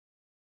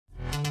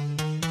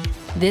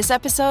This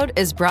episode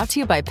is brought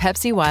to you by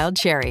Pepsi Wild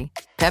Cherry.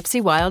 Pepsi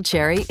Wild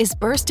Cherry is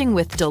bursting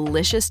with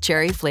delicious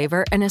cherry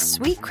flavor and a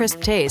sweet,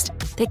 crisp taste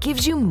that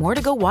gives you more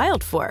to go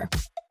wild for.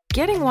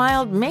 Getting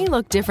wild may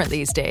look different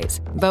these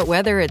days, but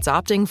whether it's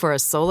opting for a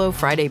solo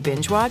Friday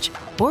binge watch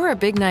or a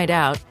big night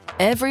out,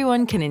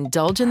 everyone can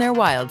indulge in their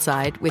wild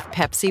side with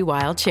Pepsi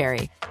Wild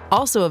Cherry.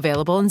 Also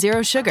available in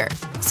Zero Sugar.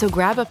 So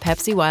grab a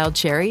Pepsi Wild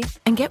Cherry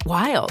and get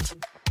wild.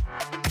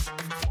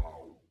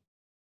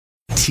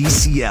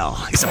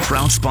 TCL is a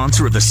proud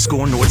sponsor of the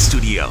Score North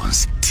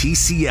Studios.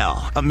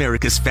 TCL,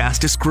 America's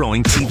fastest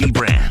growing TV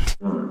brand.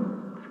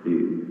 1,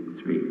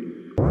 2,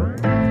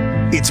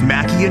 3. It's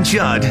Mackie and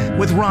Judd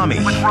with Rami.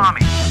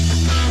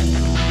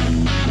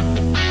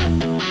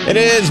 It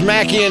is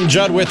Mackie and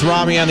Judd with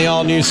Rami on the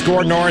all-new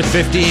Score North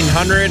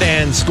 1500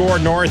 and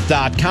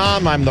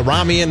ScoreNorth.com. I'm the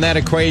Rami in that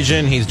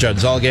equation. He's Judd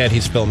Zulgad.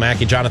 He's Phil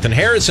Mackey. Jonathan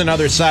Harrison,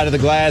 other side of the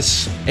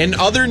glass. In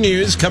other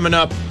news, coming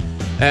up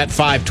at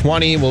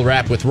 5:20, we'll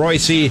wrap with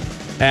Royce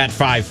at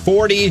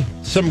 5:40.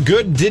 Some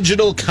good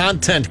digital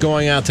content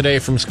going out today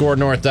from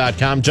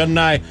ScoreNorth.com. Judd and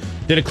I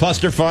did a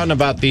cluster fun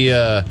about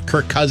the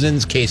Kirk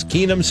Cousins, Case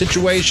Keenum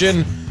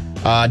situation.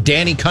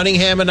 Danny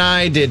Cunningham and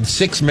I did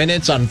 6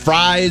 minutes on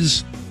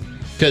fries,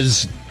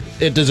 because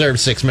it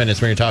deserves 6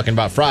 minutes when you're talking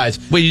about fries.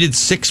 Wait, you did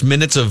 6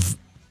 minutes of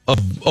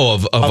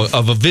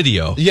a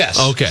video? Yes.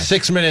 Okay.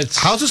 6 minutes.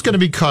 How's this going to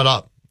be cut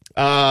up?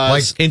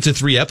 Like into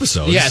 3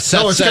 episodes? Yes.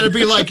 No, it's going to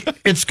be like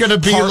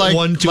Part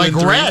 1, 2, like and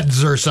 3.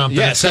 Reds or something.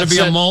 Yeah, it's going to be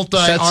a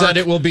multi-arc. Seth said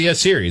it will be a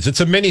series. It's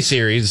a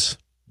mini-series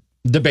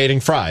debating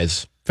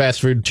fries,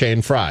 fast food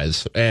chain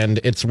fries, and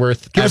it's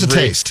worth Give us a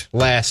taste.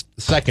 Last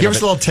second. Give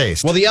us a little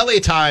taste. Well, the LA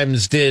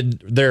Times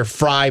did their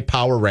fry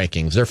power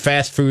rankings, their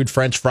fast food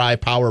French fry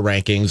power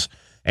rankings,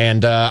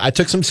 and I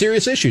took some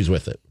serious issues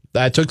with it.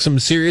 I took some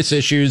serious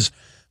issues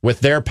with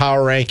their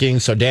power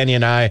rankings. So Danny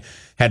and I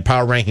had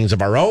power rankings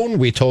of our own.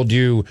 We told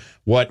you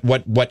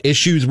what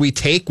issues we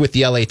take with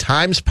the LA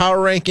Times power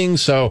rankings.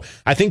 So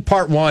I think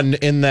part 1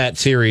 in that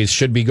series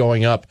should be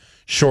going up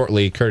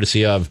shortly,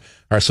 courtesy of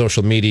our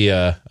social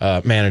media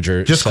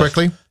manager. Just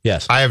quickly.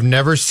 Yes. I have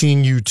never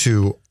seen you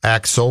two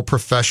act so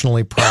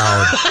professionally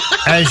proud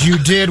as you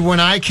did when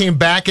I came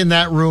back in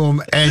that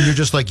room, and you're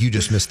just like, you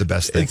just missed the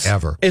best thing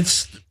ever. And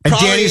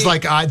Danny's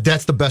like,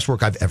 that's the best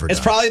work I've ever done. It's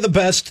probably the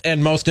best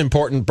and most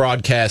important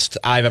broadcast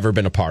I've ever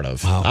been a part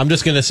of. Wow. I'm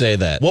just going to say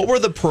that. What were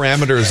the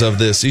parameters of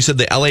this? You said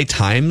the LA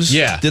Times?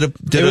 Yeah.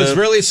 It was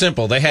really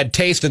simple. They had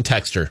taste and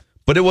texture.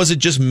 But was it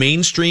just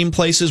mainstream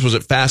places? Was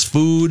it fast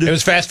food? It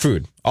was fast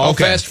food. All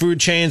fast food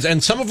chains.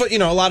 And some of it,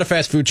 a lot of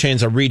fast food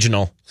chains are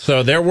regional.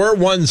 So there were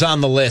ones on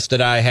the list that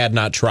I had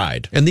not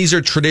tried. And these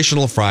are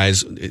traditional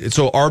fries.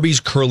 So Arby's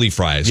curly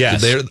fries.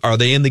 Yes. Are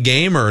they in the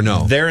game or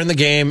no? They're in the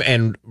game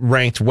and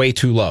ranked way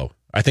too low.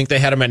 I think they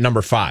had them at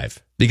number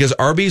 5. Because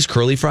Arby's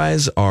curly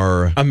fries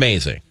are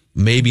amazing.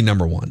 Maybe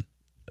number 1.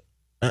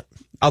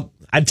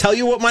 I'd tell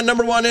you what my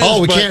number 1 is.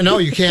 Oh, we can't. No,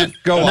 you can't.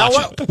 Go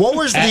watch it. What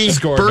was the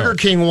Burger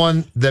King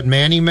one that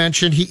Manny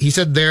mentioned? He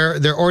said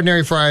their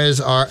ordinary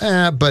fries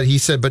are, but he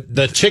said, but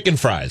the chicken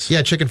fries.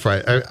 Yeah, chicken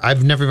fries.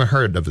 I've never even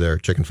heard of their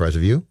chicken fries.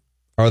 Have you?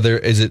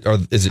 Is it?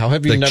 How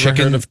have you never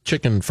heard of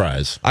chicken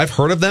fries? I've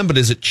heard of them, but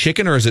is it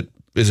chicken or is it?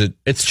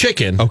 It's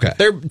chicken. Okay,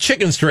 they're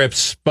chicken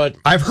strips, but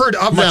I've heard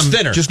of much them,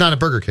 thinner, just not at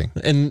Burger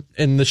King.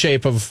 In the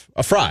shape of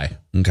a fry.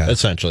 Okay,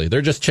 essentially,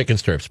 they're just chicken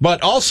strips.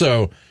 But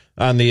also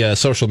on the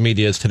social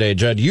medias today,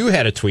 Judd, you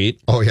had a tweet.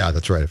 Oh yeah,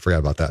 that's right. I forgot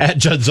about that. At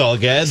Judd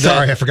Zulgad.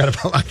 Sorry, I forgot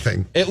about my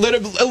thing. It lit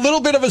a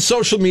little bit of a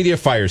social media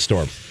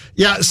firestorm.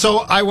 Yeah, so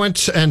I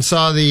went and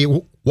saw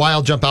the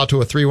Wild jump out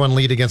to a 3-1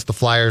 lead against the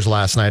Flyers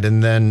last night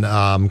and then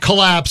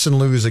collapse and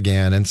lose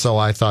again. And so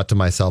I thought to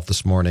myself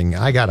this morning,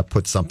 I got to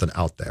put something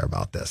out there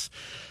about this.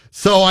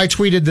 So I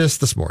tweeted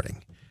this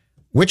morning.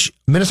 Which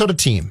Minnesota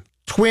team,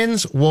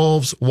 Twins,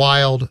 Wolves,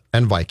 Wild,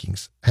 and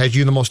Vikings, has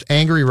you the most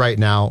angry right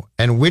now?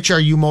 And which are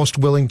you most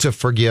willing to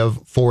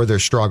forgive for their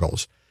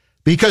struggles?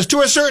 Because to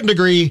a certain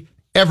degree,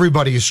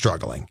 everybody is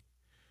struggling.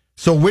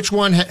 So which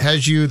one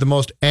has you the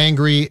most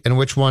angry, and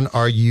which one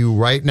are you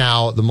right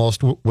now the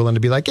most willing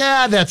to be like,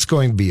 yeah, that's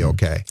going to be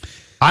okay?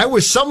 I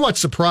was somewhat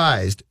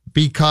surprised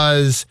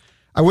because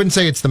I wouldn't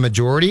say it's the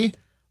majority,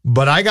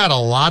 but I got a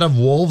lot of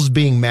Wolves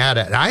being mad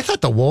at it. I thought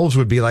the Wolves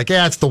would be like,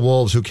 yeah, it's the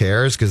Wolves, who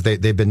cares? Because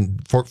they've been,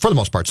 for the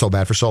most part, so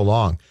bad for so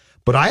long.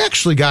 But I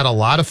actually got a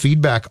lot of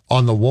feedback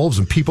on the Wolves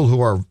and people who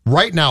are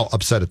right now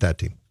upset at that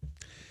team.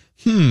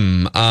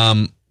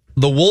 The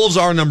Wolves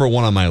are number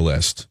 1 on my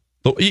list.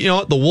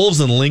 The Wolves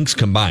and Lynx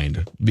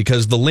combined,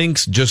 because the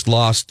Lynx just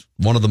lost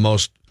one of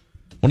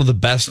the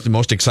best,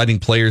 most exciting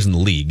players in the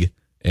league,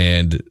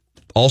 and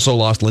also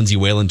lost Lindsey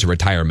Whalen to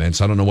retirement.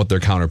 So I don't know what their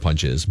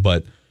counterpunch is,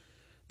 but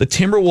the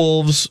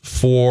Timberwolves,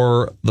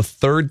 for the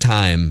 3rd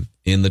time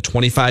in the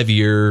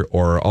 25-year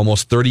or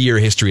almost 30-year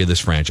history of this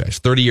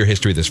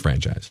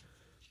franchise,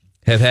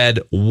 have had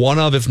one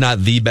of, if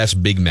not the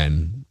best big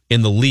men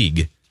in the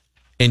league,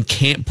 and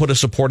can't put a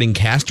supporting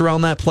cast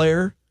around that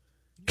player,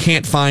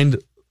 can't find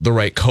the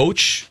right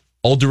coach.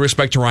 All due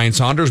respect to Ryan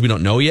Saunders, we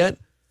don't know yet.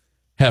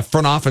 Have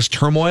front office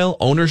turmoil,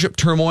 ownership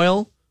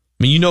turmoil,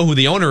 mean, you know who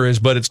the owner is,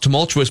 but it's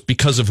tumultuous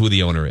because of who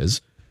the owner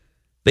is.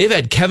 They've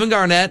had Kevin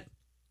Garnett,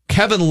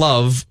 Kevin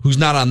Love, who's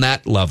not on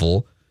that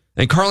level,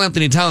 and Karl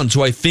Anthony Towns,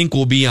 who I think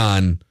will be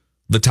on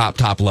the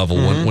top level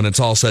when it's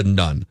all said and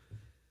done.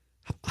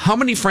 How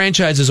many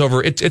franchises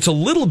over? It's a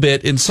little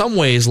bit, in some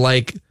ways,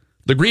 like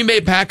the Green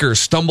Bay Packers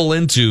stumble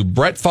into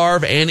Brett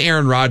Favre and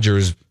Aaron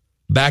Rodgers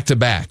back to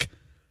back,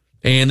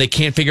 and they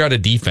can't figure out a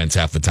defense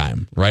half the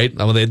time, right?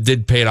 Well, they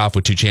did pay it off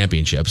with 2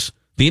 championships.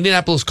 The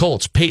Indianapolis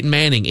Colts, Peyton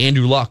Manning,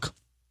 Andrew Luck,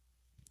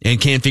 and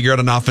can't figure out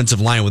an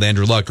offensive line with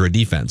Andrew Luck or a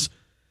defense.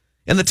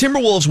 And the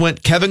Timberwolves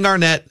went Kevin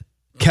Garnett,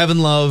 Kevin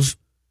Love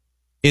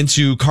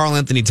into Karl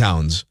Anthony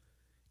Towns.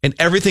 And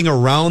everything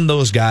around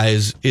those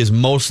guys is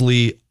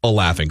mostly a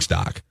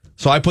laughingstock.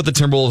 So I put the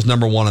Timberwolves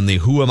number 1 on the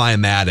who am I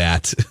mad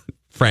at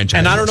franchise.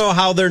 And I don't know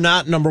how they're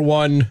not number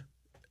 1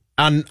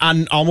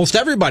 on almost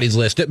everybody's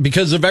list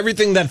because of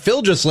everything that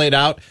Phil just laid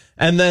out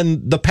and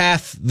then the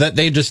path that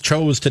they just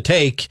chose to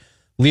take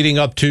leading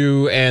up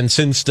to and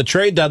since the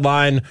trade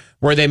deadline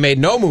where they made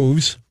no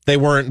moves. They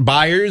weren't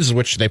buyers,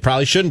 which they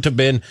probably shouldn't have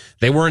been.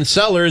 They weren't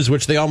sellers,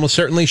 which they almost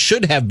certainly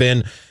should have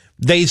been.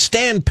 They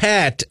stand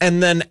pat,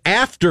 and then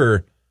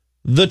after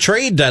the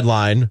trade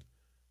deadline,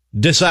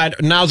 decide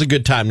now's a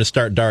good time to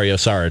start Dario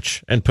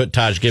Saric and put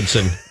Taj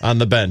Gibson on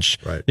the bench.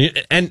 Right.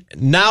 And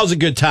now's a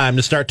good time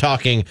to start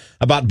talking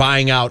about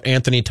buying out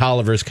Anthony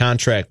Tolliver's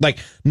contract. Like,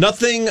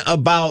 nothing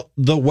about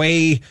the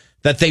way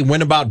that they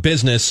went about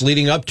business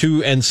leading up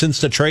to and since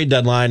the trade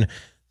deadline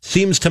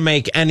seems to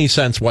make any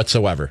sense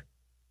whatsoever.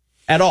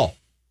 At all.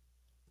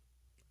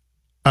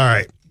 All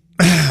right.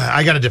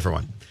 I got a different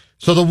one.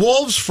 So the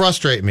Wolves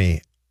frustrate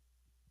me,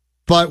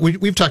 but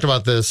we've talked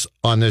about this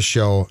on this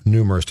show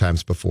numerous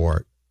times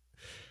before.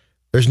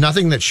 There's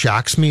nothing that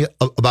shocks me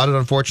about it,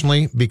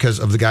 unfortunately, because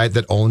of the guy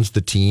that owns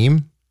the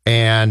team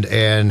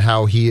and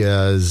how he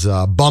has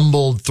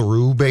bumbled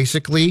through,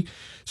 basically.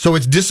 So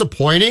it's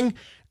disappointing,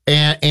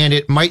 and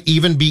it might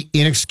even be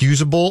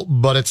inexcusable,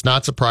 but it's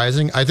not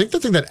surprising. I think the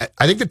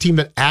team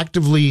that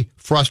actively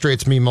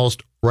frustrates me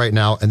most right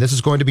now, and this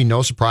is going to be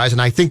no surprise, and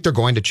I think they're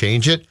going to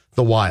change it,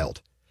 the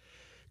Wild.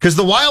 Because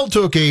the Wild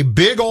took a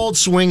big old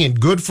swing, and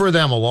good for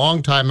them a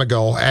long time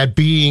ago, at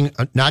being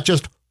not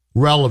just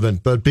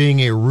relevant, but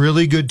being a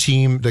really good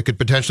team that could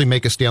potentially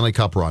make a Stanley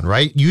Cup run,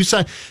 right? You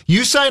sign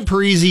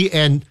Parise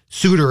and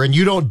Suter, and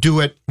you don't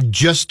do it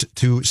just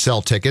to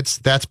sell tickets.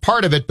 That's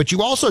part of it, but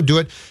you also do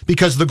it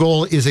because the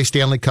goal is a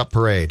Stanley Cup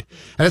parade.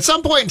 And at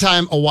some point in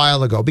time, a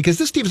while ago, because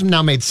this team's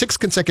now made 6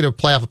 consecutive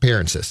playoff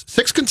appearances,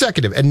 6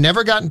 consecutive, and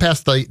never gotten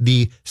past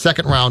the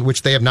second round,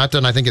 which they have not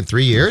done, I think, in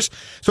 3 years.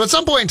 So at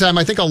some point in time,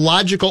 I think a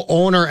logical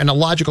owner and a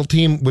logical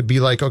team would be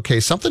like, okay,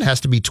 something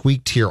has to be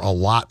tweaked here a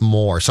lot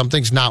more.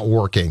 Something's not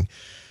working.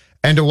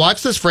 And to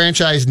watch this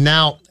franchise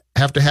now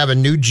have to have a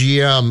new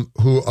GM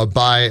who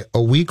by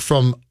a week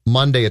from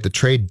Monday at the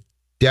trade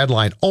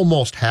deadline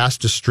almost has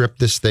to strip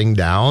this thing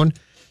down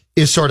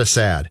is sort of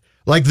sad.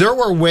 Like there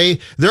were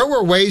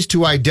ways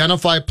to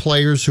identify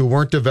players who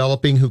weren't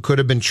developing, who could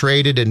have been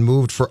traded and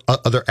moved for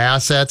other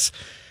assets.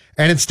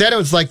 And instead, it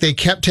was like they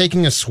kept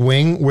taking a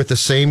swing with the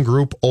same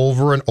group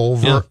over and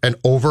over and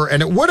over.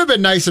 And it would have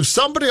been nice if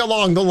somebody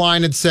along the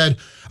line had said,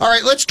 all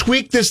right, let's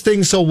tweak this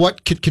thing. So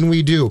what can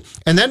we do?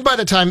 And then by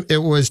the time it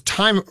was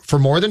time for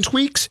more than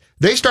tweaks,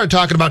 they started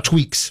talking about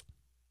tweaks.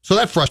 So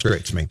that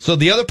frustrates me. So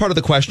the other part of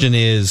the question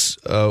is,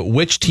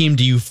 which team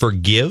do you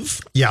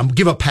forgive? Yeah,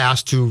 give a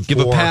pass to.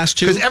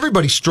 Because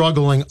everybody's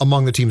struggling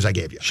among the teams I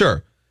gave you.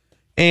 Sure.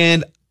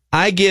 And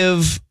I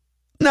give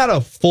not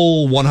a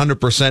full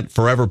 100%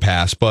 forever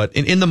pass, but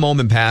in the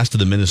moment pass to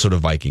the Minnesota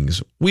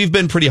Vikings. We've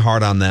been pretty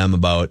hard on them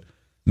about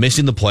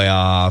missing the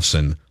playoffs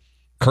and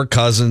Kirk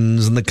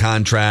Cousins and the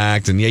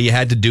contract. And yeah, you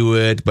had to do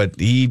it, but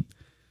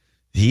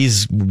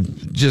he's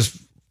just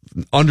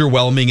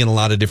underwhelming in a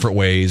lot of different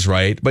ways,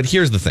 right? But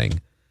here's the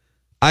thing.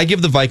 I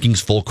give the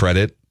Vikings full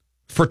credit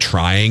for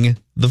trying.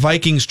 The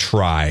Vikings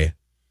try.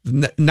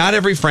 Not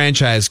every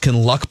franchise can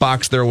luck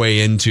box their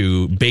way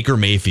into Baker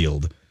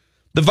Mayfield.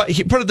 Put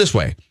it this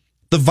way.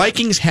 The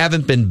Vikings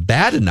haven't been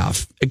bad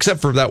enough,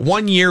 except for that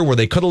one year where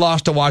they could have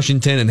lost to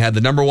Washington and had the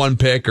number 1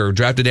 pick or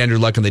drafted Andrew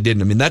Luck and they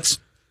didn't. I mean, that's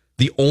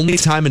the only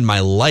time in my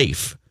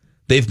life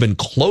they've been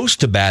close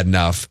to bad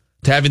enough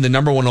to having the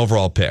number 1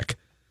 overall pick.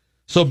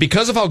 So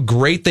because of how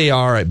great they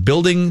are at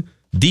building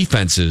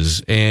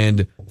defenses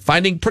and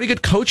finding pretty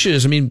good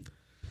coaches, I mean,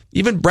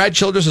 even Brad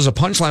Childress is a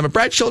punchline, but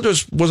Brad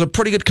Childress was a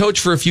pretty good coach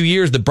for a few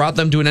years that brought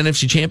them to an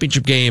NFC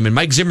championship game. And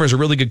Mike Zimmer is a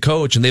really good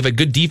coach, and they've had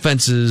good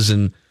defenses,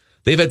 and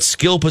they've had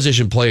skill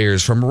position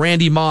players from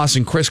Randy Moss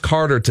and Chris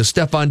Carter to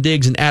Stephon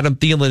Diggs and Adam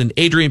Thielen and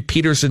Adrian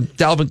Peterson,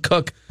 Dalvin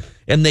Cook,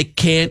 and they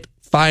can't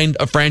find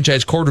a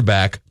franchise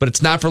quarterback, but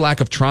it's not for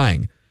lack of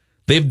trying.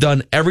 They've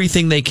done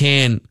everything they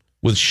can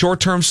with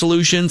short-term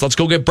solutions. Let's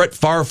go get Brett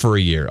Favre for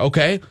a year.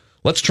 Okay.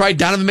 Let's try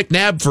Donovan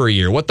McNabb for a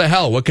year. What the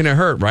hell? What can it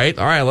hurt, right?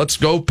 All right, let's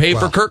go pay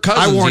for Kirk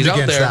Cousins. I warned He's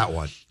against out there. that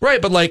one.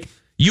 Right, but like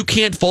you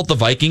can't fault the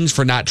Vikings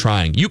for not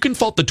trying. You can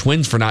fault the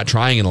Twins for not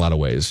trying in a lot of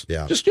ways.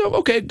 Yeah. Just,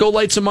 okay, go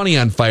light some money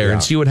on fire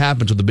and see what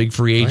happens with the big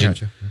free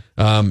agent.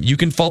 You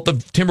can fault the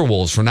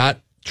Timberwolves for not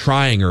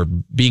trying or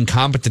being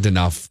competent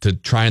enough to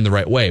try in the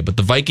right way. But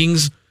the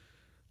Vikings,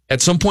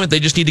 at some point, they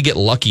just need to get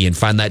lucky and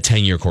find that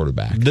 10-year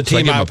quarterback. The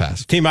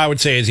team I would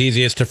say is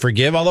easiest to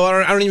forgive, although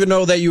I don't even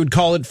know that you would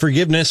call it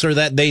forgiveness or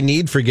that they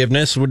need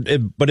forgiveness,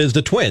 but is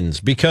the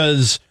Twins.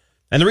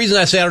 And the reason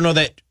I say I don't know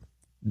that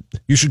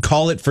you should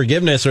call it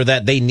forgiveness or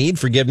that they need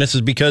forgiveness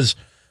is because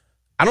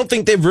I don't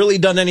think they've really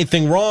done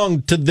anything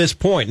wrong to this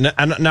point.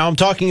 Now I'm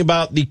talking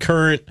about the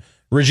current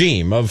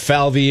regime of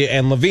Falvey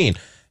and Levine.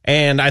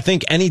 And I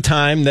think any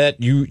time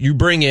that you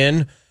bring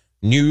in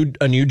a new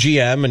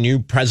GM, a new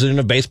president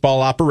of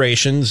baseball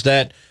operations,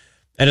 and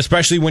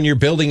especially when you're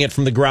building it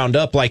from the ground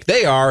up like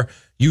they are,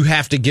 you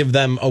have to give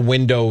them a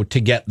window to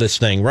get this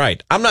thing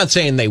right. I'm not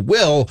saying they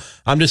will.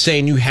 I'm just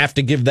saying you have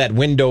to give that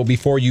window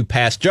before you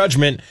pass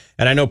judgment.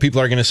 And I know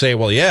people are going to say,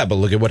 well, yeah, but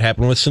look at what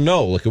happened with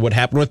Sano. Look at what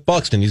happened with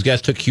Buxton. These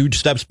guys took huge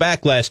steps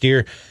back last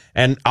year.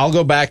 And I'll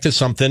go back to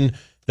something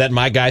that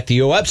my guy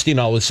Theo Epstein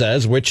always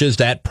says, which is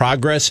that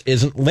progress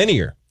isn't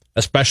linear,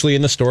 especially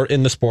in the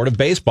sport of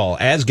baseball.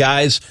 As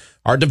guys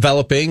are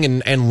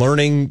developing and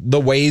learning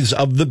the ways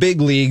of the big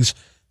leagues,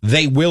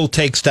 they will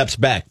take steps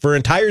back. For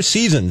entire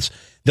seasons,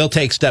 they'll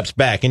take steps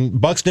back. And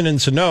Buxton and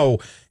Sano,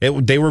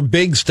 they were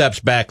big steps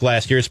back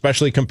last year,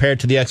 especially compared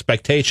to the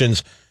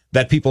expectations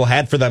that people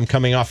had for them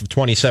coming off of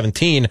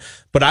 2017.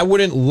 But I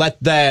wouldn't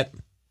let that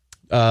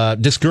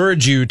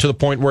discourage you to the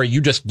point where you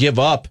just give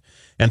up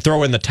and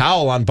throw in the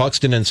towel on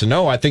Buxton and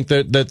Sano. I think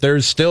that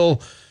there's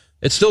still...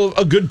 It's still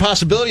a good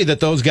possibility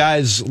that those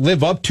guys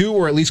live up to,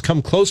 or at least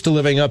come close to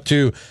living up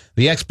to,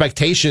 the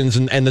expectations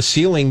and the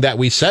ceiling that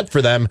we set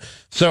for them.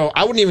 So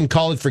I wouldn't even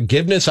call it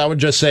forgiveness. I would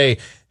just say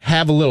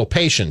have a little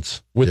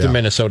patience with the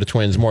Minnesota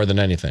Twins more than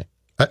anything.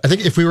 I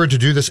think if we were to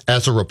do this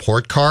as a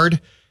report card,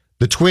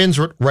 the Twins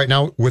right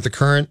now with the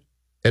current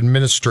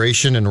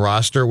administration and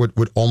roster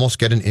would almost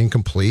get an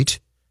incomplete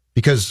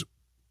because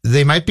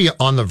they might be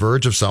on the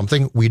verge of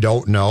something. We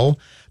don't know.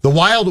 The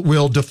Wild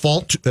will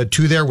default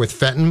to there with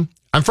Fenton.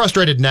 I'm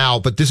frustrated now,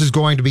 but this is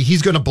going to be,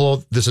 he's going to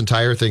blow this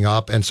entire thing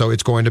up. And so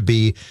it's going to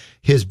be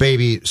his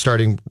baby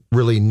starting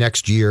really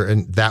next year.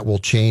 And that will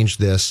change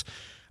this.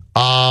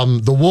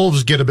 The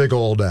Wolves get a big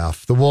old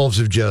F. The Wolves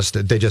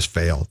they just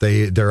fail.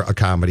 They're a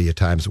comedy at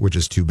times, which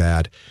is too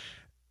bad.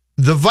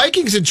 The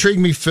Vikings intrigued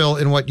me, Phil,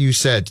 in what you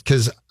said,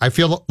 because I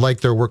feel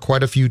like there were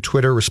quite a few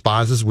Twitter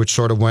responses, which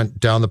sort of went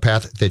down the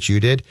path that you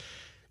did.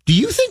 Do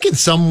you think in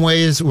some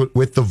ways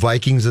with the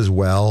Vikings as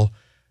well,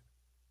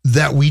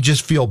 that we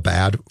just feel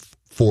bad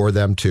for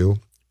them too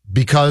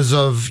because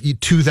of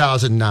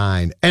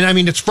 2009? And I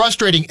mean, it's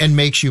frustrating and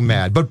makes you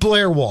mad, but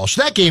Blair Walsh,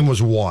 that game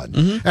was won.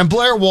 Mm-hmm. And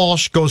Blair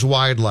Walsh goes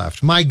wide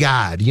left. My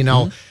God,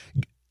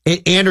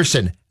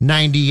 Anderson,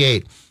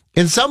 98.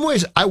 In some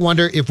ways, I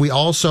wonder if we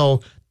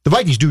also, the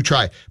Vikings do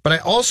try, but I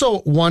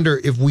also wonder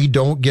if we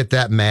don't get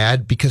that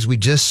mad because we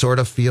just sort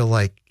of feel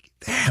like,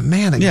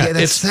 man,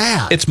 that's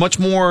sad. It's much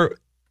more,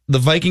 the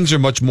Vikings are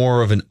much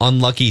more of an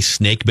unlucky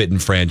snake-bitten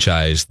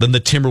franchise than the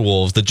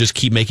Timberwolves that just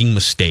keep making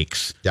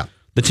mistakes. Yeah.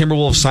 The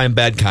Timberwolves sign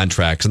bad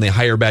contracts and they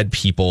hire bad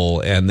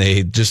people and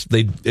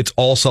it's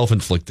all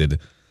self-inflicted.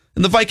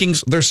 And the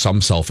Vikings, there's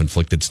some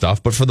self-inflicted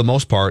stuff, but for the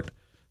most part,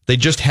 they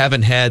just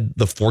haven't had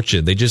the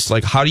fortune. They just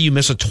how do you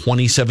miss a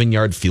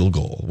 27-yard field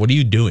goal? What are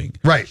you doing?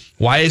 Right.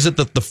 Why is it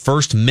that the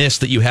first miss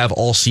that you have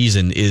all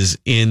season is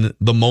in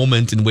the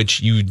moment in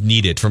which you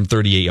need it from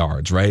 38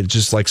 yards, right? It's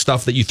just like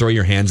stuff that you throw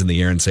your hands in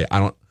the air and say, I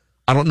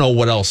don't know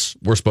what else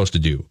we're supposed to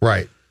do.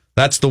 Right.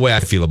 That's the way I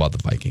feel about the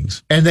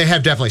Vikings. And they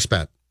have definitely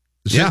spent.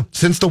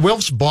 Since the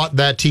Wolves bought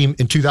that team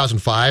in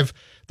 2005,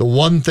 the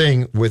one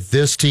thing with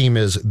this team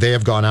is they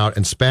have gone out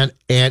and spent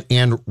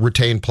and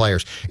retained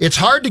players. It's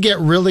hard to get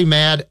really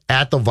mad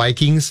at the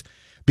Vikings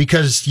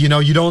because,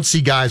 you don't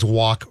see guys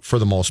walk for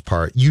the most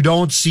part. You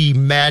don't see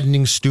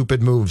maddening,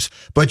 stupid moves,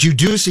 but you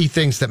do see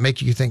things that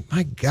make you think,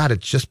 my God,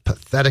 it's just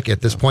pathetic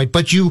at this point.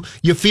 But you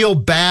feel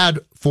bad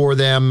for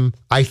them,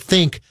 I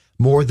think,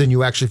 more than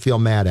you actually feel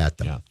mad at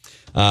them. Yeah.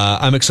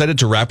 I'm excited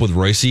to wrap with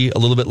Royce a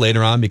little bit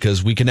later on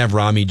because we can have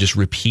Rami just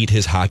repeat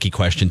his hockey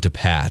question to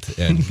Pat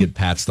and get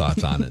Pat's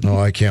thoughts on it. Oh,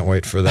 I can't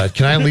wait for that.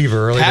 Can I leave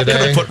early Pat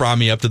today? Pat put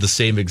Rami up to the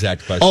same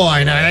exact question. Oh,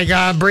 I know. They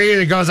got to breathe.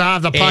 It goes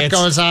off. The puck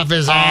goes off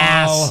his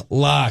ass.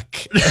 Luck.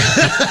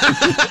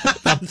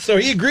 So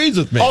he agrees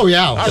with me. Oh,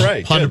 yeah. All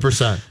right.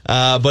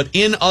 100%. But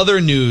in other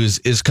news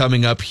is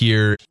coming up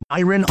here.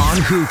 Myron on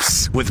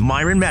Hoops with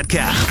Myron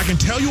Metcalf. I can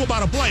tell you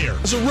about a player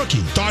as a rookie.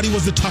 Thought he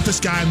was the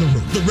toughest guy in the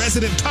room. The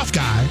resident tough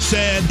guy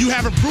said, you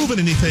haven't proven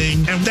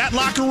anything. And that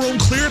locker room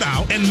cleared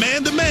out. And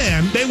man to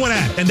man, they went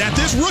at it. And that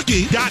this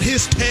rookie got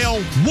his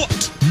tail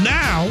whooped.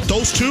 Now,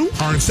 those two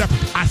are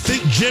inseparable. I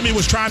think Jimmy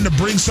was trying to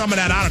bring some of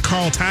that out of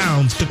Karl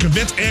Towns to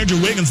convince Andrew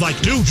Wiggins, like,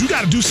 dude, you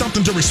got to do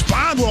something to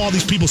respond with all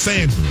these people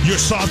saying you're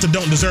soft and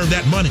don't deserve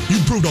that money. You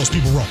prove those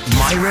people wrong.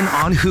 Myron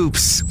on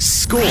Hoops.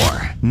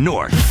 Score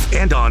North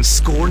and on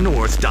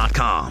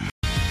ScoreNorth.com.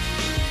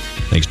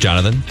 Thanks,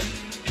 Jonathan.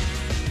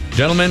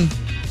 Gentlemen,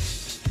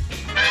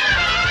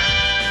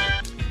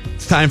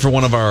 it's time for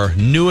one of our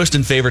newest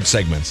and favorite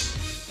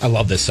segments. I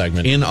love this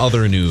segment. In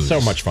Other News.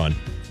 So much fun.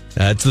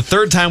 It's the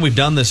third time we've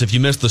done this. If you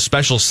missed the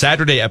special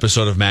Saturday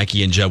episode of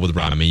Mackie and Judd with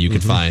Rami, you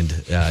can find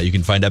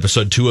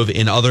episode 2 of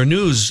In Other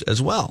News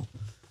as well.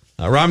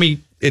 Rami,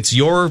 it's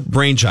your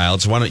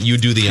brainchild, so why don't you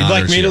do the honors?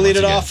 You'd like me to lead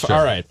it off? Sure.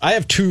 All right. I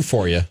have 2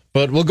 for you,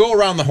 but we'll go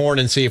around the horn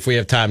and see if we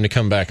have time to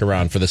come back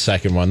around for the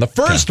second one. The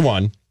first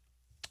one,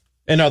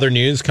 in Other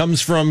News, comes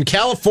from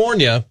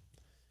California,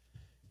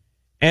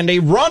 and a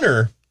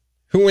runner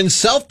who, in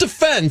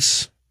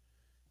self-defense,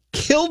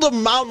 killed a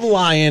mountain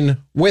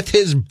lion with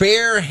his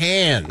bare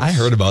hands. I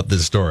heard about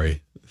this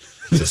story.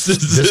 This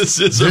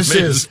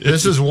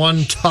is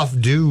one tough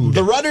dude.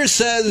 The runner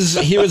says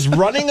he was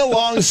running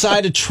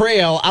alongside a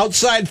trail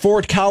outside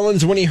Fort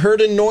Collins when he heard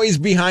a noise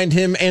behind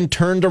him and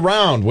turned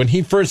around. When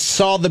he first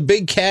saw the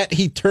big cat,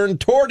 he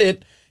turned toward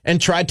it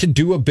and tried to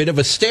do a bit of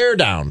a stare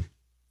down.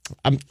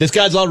 This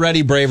guy's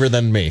already braver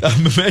than me.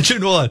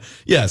 Imagine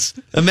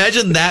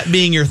that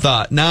being your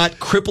thought, not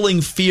crippling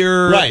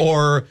fear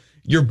or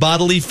your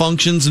bodily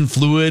functions and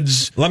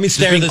fluids. Let me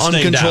stare this thing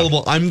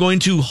uncontrollable. I'm going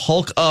to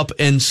hulk up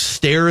and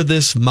stare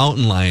this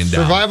mountain lion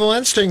down. Survival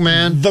instinct,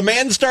 man. The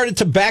man started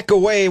to back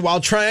away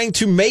while trying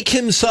to make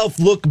himself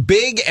look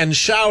big and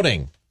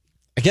shouting.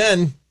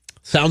 Again,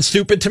 sounds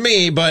stupid to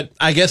me, but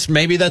I guess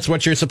maybe that's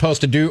what you're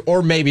supposed to do,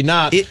 or maybe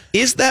not.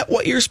 Is that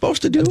what you're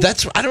supposed to do?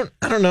 I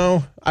don't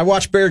know. I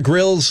watch Bear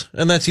Grylls,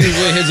 and that's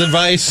usually his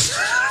advice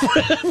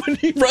when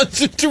he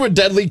runs into a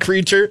deadly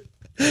creature.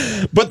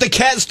 But the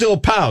cat still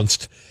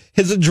pounced.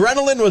 His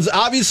adrenaline was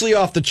obviously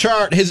off the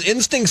chart. His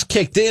instincts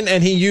kicked in,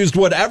 and he used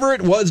whatever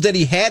it was that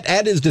he had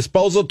at his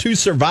disposal to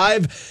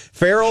survive.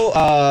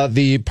 Farrell,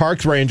 the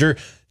parks ranger,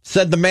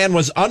 said the man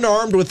was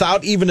unarmed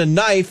without even a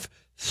knife,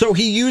 so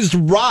he used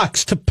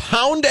rocks to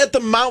pound at the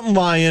mountain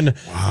lion.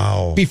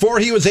 Wow. Before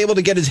he was able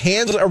to get his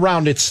hands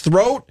around its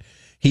throat,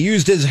 he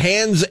used his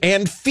hands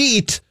and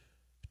feet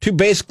to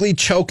basically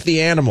choke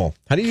the animal.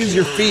 How do you use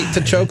your feet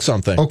to choke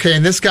something? Okay,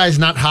 and this guy's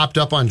not hopped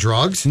up on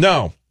drugs?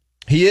 No.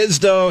 He is,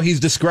 though. He's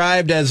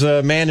described as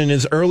a man in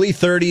his early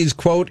 30s,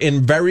 quote,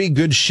 in very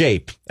good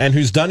shape, and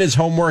who's done his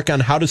homework on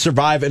how to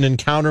survive an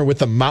encounter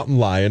with a mountain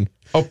lion.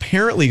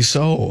 Apparently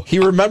so. He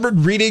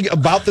remembered reading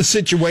about the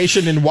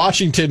situation in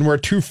Washington where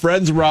 2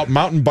 friends were out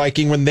mountain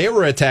biking when they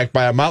were attacked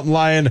by a mountain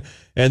lion,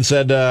 and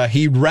said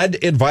he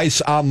read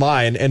advice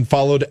online and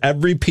followed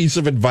every piece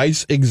of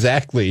advice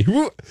exactly.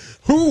 Who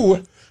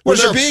when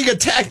they're being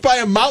attacked by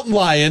a mountain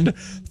lion,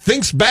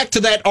 thinks back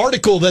to that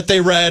article that they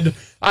read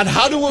on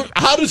how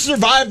to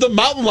survive the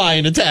mountain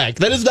lion attack.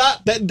 That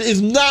is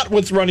not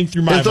what's running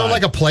through my mind. Is there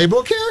like a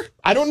playbook here?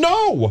 I don't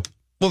know.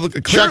 Well,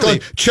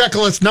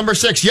 checklist number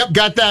 6. Yep,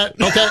 got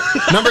that. Okay.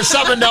 Number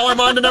 7. Now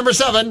I'm on to number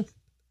 7.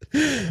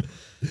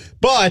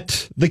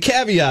 But the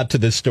caveat to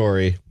this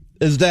story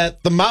is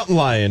that the mountain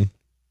lion,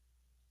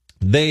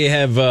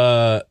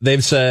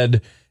 they've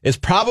said, is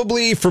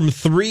probably from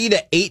 3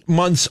 to 8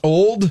 months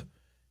old,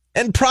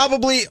 and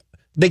probably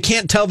they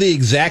can't tell the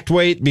exact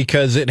weight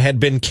because it had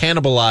been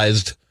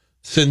cannibalized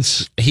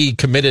since he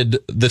committed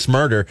this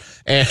murder,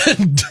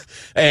 and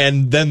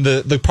then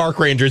the park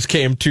rangers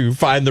came to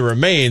find the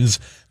remains.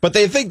 But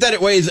they think that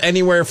it weighs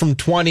anywhere from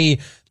 20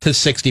 to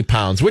 60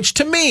 pounds, which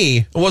to me,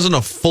 it wasn't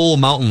a full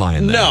mountain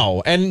lion. Then.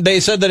 No, and they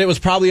said that it was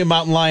probably a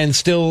mountain lion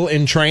still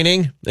in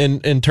training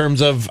in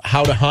terms of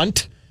how to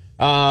hunt.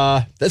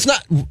 That's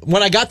not,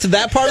 when I got to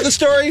that part of the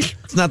story,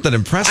 it's not that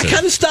impressive. I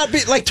kind of stopped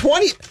being like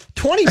 20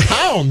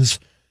 pounds.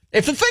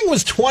 If the thing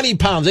was 20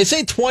 pounds, they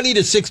say 20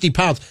 to 60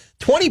 pounds.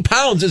 20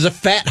 pounds is a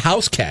fat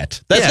house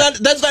cat.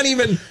 That's not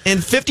even.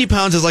 And 50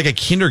 pounds is like a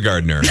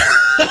kindergartner.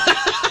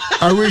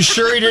 Are we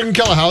sure he didn't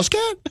kill a house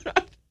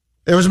cat?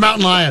 It was a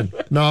mountain lion.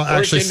 No,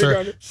 actually,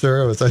 sir, it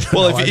was.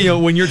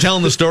 Well, when you're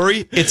telling the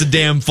story, it's a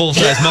damn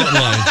full-size mountain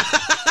lion.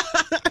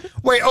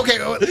 Wait, okay.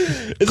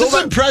 Is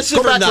this impressive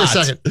or not?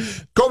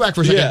 Go back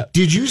for a second. Yeah.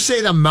 Did you say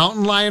the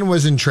mountain lion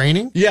was in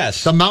training?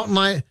 Yes. The mountain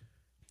lion.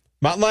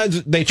 Mountain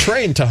lions, they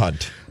train to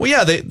hunt. Well,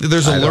 yeah,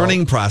 there's a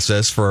learning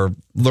process for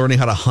learning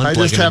how to hunt. I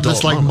just have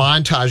this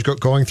montage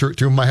going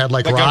through my head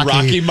like Rocky. A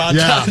Rocky montage.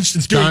 Yeah.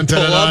 It's doing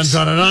pull-ups.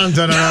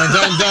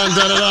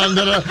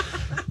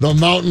 The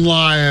mountain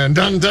lion.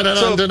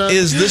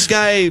 Is this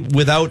guy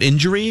without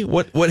injury?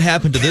 What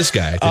happened to this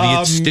guy? Did he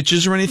get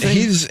stitches or anything?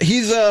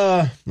 He's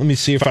let me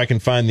see if I can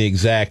find the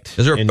exact.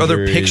 Are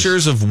there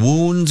pictures of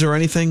wounds or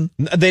anything?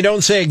 They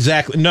don't say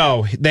exactly.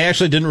 No, they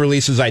actually didn't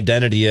release his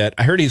identity yet.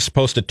 I heard he's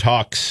supposed to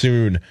talk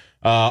soon.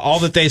 All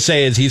that they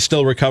say is he's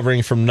still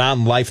recovering from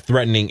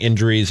non-life-threatening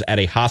injuries at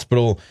a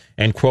hospital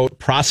and, quote,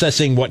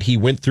 processing what he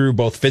went through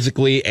both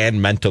physically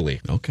and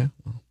mentally. Okay.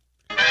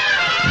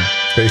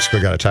 Basically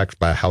got attacked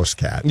by a house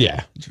cat.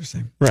 Yeah.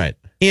 Interesting. Right.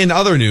 In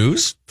other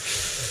news.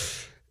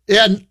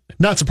 And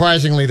not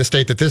surprisingly, the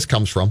state that this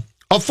comes from.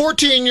 A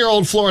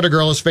 14-year-old Florida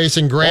girl is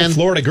facing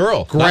Florida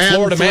girl. Grand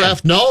Florida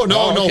theft. Man.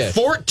 No.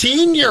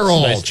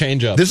 14-year-old. Nice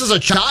change up. This is a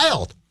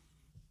child.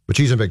 but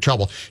she's in big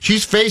trouble.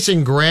 She's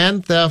facing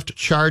grand theft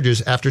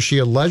charges after she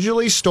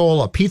allegedly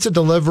stole a pizza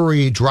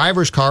delivery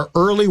driver's car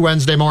early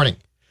Wednesday morning.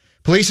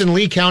 Police in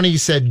Lee County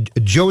said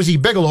Josie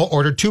Bigelow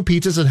ordered 2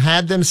 pizzas and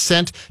had them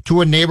sent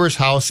to a neighbor's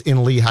house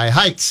in Lehigh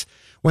Heights.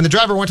 When the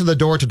driver went to the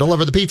door to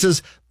deliver the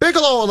pizzas,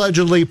 Bigelow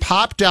allegedly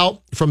popped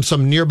out from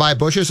some nearby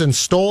bushes and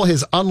stole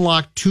his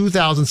unlocked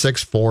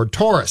 2006 Ford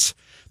Taurus.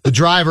 The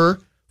driver,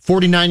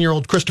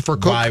 49-year-old Christopher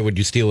Cook. Why would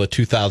you steal a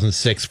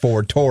 2006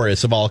 Ford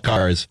Taurus of all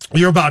cars?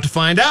 You're about to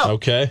find out.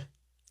 Okay.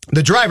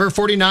 The driver,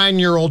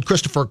 49-year-old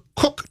Christopher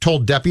Cook,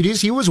 told deputies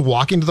he was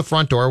walking to the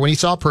front door when he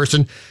saw a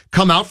person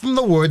come out from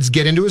the woods,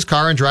 get into his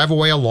car, and drive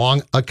away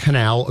along a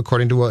canal,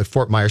 according to a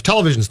Fort Myers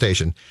television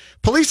station.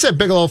 Police said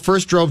Bigelow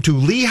first drove to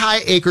Lehigh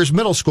Acres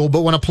Middle School,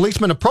 but when a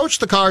policeman approached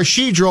the car,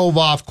 she drove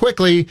off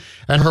quickly,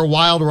 and her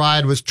wild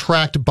ride was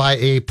tracked by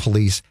a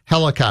police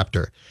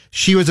helicopter.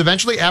 She was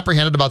eventually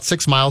apprehended about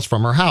 6 miles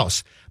from her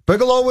house.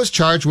 Bigelow was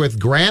charged with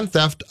grand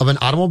theft of an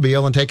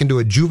automobile and taken to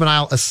a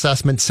juvenile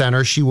assessment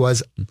center. She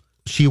was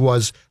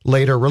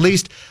later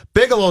released.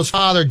 Bigelow's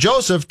father,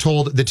 Joseph,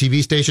 told the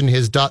TV station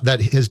that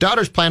his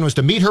daughter's plan was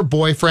to meet her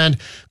boyfriend.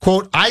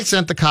 Quote, I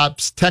sent the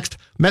cops text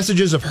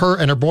messages of her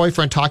and her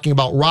boyfriend talking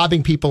about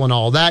robbing people and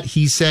all that.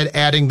 He said,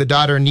 adding the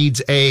daughter needs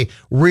a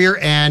rear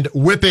end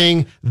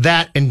whipping,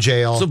 that in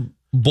jail. It's a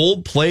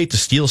bold play to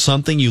steal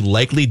something you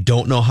likely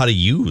don't know how to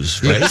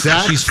use, right?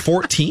 Exactly. She's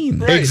 14.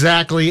 Right.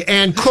 Exactly.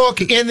 And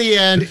Cook, in the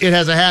end, it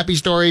has a happy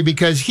story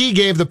because he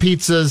gave the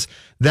pizzas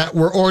that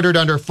were ordered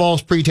under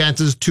false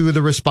pretenses to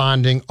the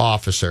responding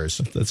officers.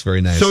 That's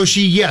very nice. So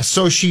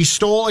she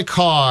stole a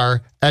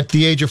car at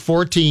the age of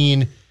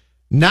 14,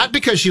 not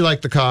because she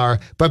liked the car,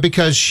 but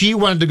because she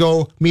wanted to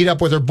go meet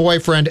up with her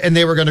boyfriend and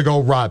they were going to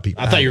go rob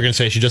people. I thought you were going to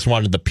say she just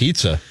wanted the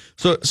pizza.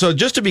 So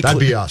just to be That'd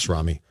be us,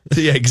 Rami.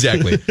 Yeah,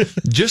 exactly.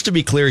 Just to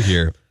be clear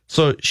here.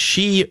 So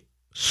she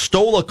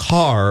stole a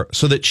car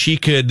so that she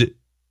could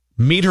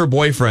meet her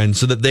boyfriend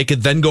so that they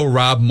could then go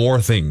rob more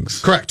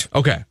things. Correct.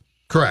 Okay.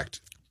 Correct.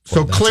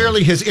 So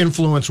clearly his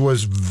influence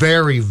was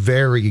very,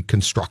 very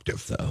constructive.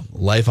 So,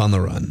 life on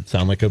the run.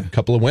 Sound like a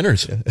couple of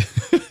winners.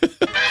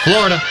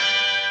 Florida.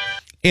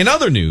 In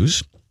other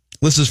news,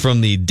 this is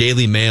from the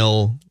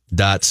dailymail.co.uk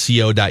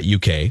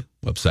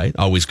website.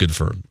 Always good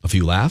for a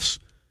few laughs.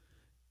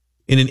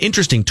 In an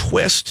interesting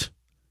twist,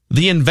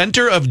 the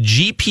inventor of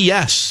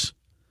GPS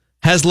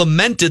has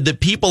lamented that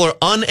people are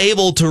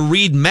unable to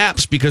read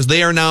maps because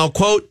they are now,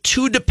 quote,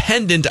 too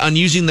dependent on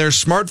using their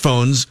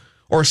smartphones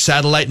or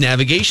satellite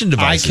navigation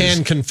devices. I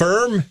can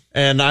confirm,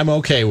 and I'm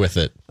okay with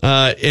it.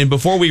 And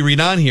before we read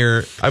on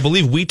here, I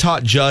believe we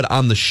taught Judd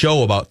on the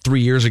show about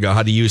 3 years ago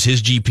how to use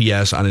his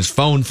GPS on his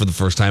phone for the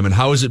first time. And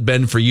how has it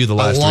been for you the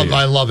last 3 years?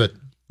 I love it.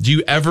 Do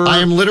you ever? I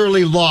am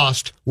literally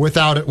lost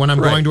without it when I'm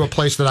going to a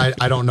place that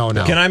I don't know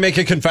now. Can I make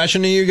a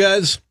confession to you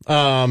guys?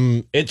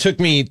 It took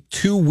me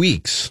 2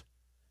 weeks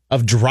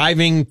of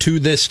driving to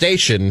this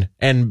station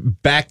and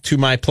back to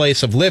my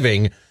place of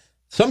living,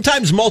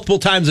 sometimes multiple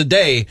times a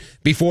day,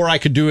 before I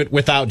could do it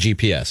without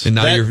GPS. And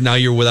now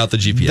you're without the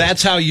GPS.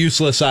 That's how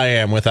useless I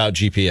am without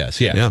GPS.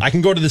 Yeah. I can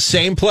go to the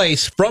same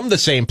place from the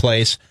same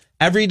place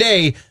every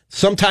day,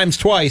 sometimes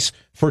twice,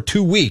 for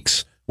 2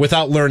 weeks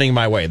without learning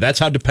my way. That's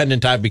how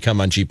dependent I've become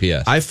on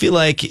GPS. I feel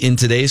like in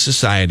today's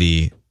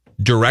society,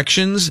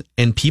 directions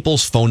and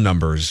people's phone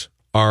numbers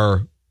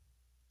are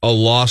a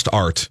lost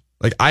art.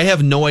 Like, I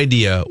have no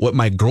idea what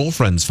my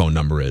girlfriend's phone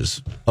number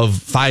is of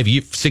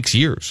 6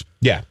 years.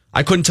 Yeah.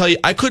 I couldn't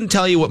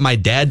tell you what my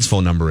dad's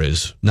phone number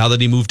is now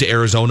that he moved to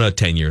Arizona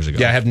 10 years ago.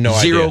 Yeah, I have no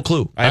idea. Zero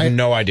clue. I have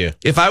no idea.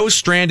 If I was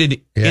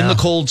stranded in the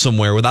cold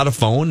somewhere without a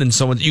phone and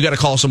you got to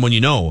call someone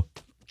you know,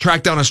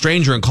 track down a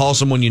stranger and call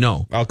someone you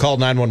know. I'll call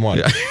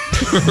 911. Yeah.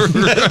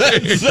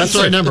 That's the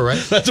right number,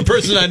 right? That's a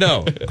person I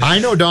know. I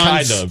know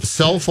Dawn's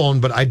cell phone,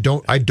 but I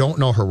don't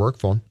know her work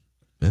phone.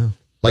 Yeah.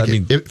 Like,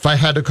 if I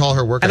had to call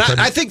her work, and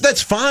I think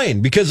that's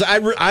fine because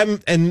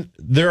and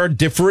there are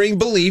differing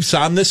beliefs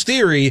on this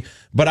theory,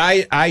 but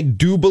I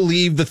do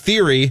believe the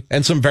theory,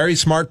 and some very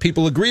smart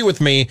people agree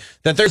with me,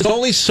 that there's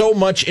only so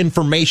much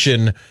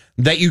information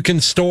that you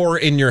can store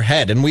in your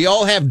head. And we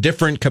all have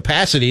different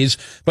capacities,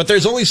 but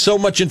there's only so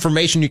much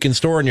information you can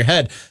store in your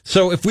head.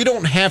 So if we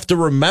don't have to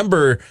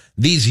remember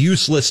these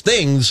useless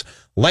things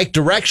like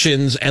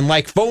directions and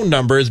like phone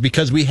numbers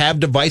because we have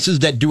devices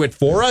that do it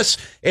for us,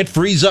 it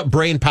frees up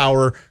brain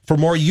power for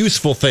more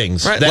useful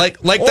things. Right, like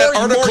that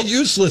article, more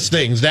useless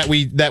things that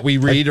we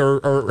read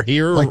or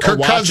hear like or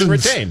watch and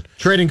retain.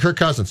 Trading Kirk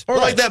Cousins. Or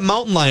like that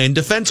mountain lion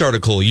defense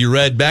article you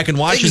read back in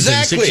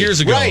Washington 6 years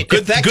ago. Right.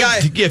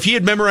 If he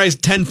had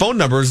memorized 10 phone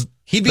numbers,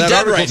 he'd be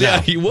dead right now.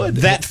 Yeah, he would.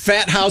 That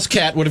fat house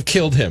cat would have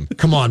killed him.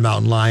 Come on,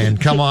 mountain lion.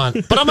 Come on.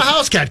 But I'm a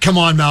house cat. Come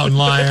on, mountain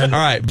lion. All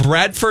right.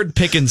 Bradford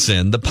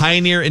Pickinson, the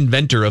pioneer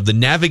inventor of the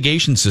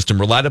navigation system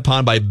relied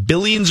upon by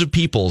billions of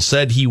people,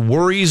 said he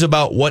worries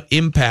about what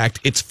impact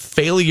its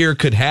failure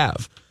could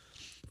have.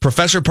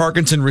 Professor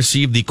Parkinson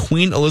received the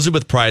Queen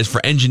Elizabeth Prize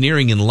for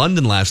Engineering in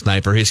London last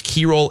night for his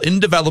key role in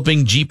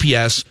developing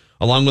GPS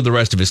along with the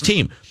rest of his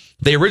team.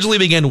 They originally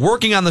began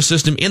working on the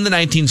system in the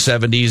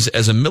 1970s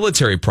as a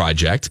military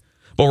project,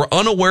 but were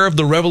unaware of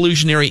the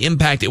revolutionary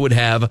impact it would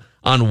have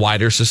on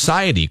wider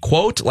society.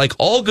 Quote, like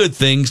all good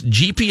things,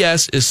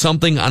 GPS is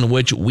something on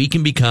which we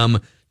can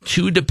become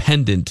too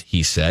dependent,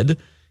 he said.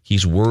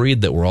 He's worried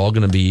that we're all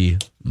going to be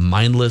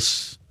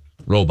mindless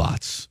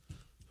robots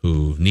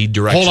who need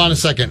direction. Hold on a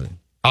second.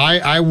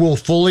 I will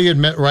fully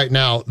admit right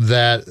now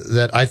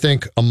that I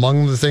think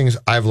among the things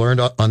I've learned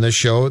on this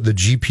show, the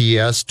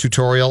GPS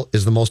tutorial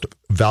is the most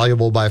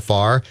valuable by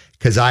far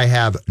because I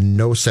have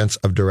no sense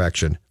of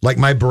direction. Like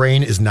my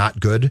brain is not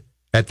good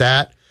at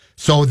that.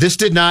 So this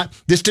did not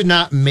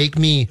make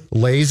me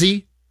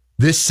lazy.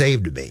 This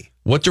saved me.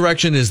 What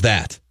direction is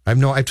that?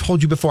 I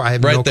told you before. I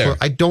have right no there. clue.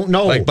 I don't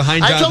know. Like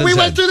behind Jonathan's we head.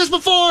 went through this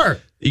before.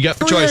 You got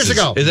 3 choices. years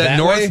ago. Is that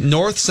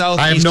north, south,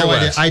 I have east, no or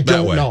idea. west? I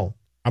don't know.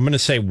 I'm going to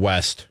say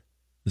west.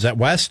 Is that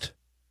west?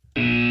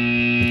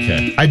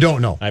 Okay. I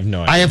don't know. I have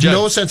no idea. I have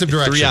no sense of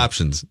direction. 3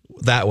 options.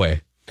 That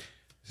way.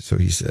 So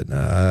he said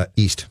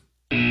east.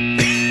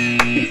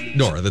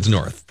 North. That's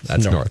north.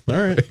 That's north. All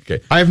right.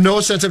 Okay. I have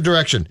no sense of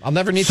direction. I'll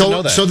never need to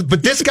know that.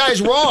 But this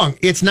guy's wrong.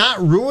 It's not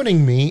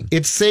ruining me.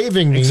 It's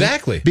saving me.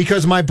 Exactly.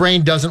 Because my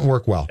brain doesn't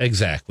work well.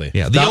 Exactly.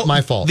 Yeah. Not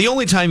my fault. The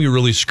only time you're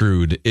really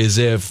screwed is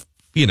if,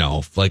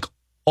 like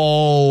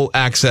all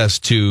access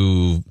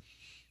to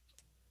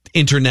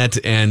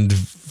internet and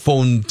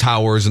phone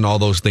towers and all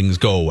those things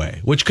go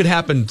away, which could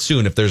happen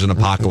soon if there's an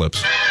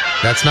apocalypse.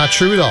 That's not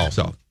true, though.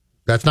 So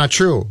that's not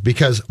true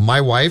because my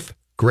wife,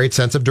 great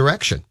sense of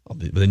direction.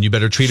 Then you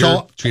better treat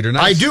her nice.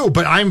 I do,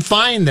 but I'm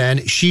fine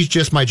then. She's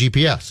just my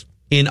GPS.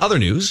 In other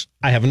news,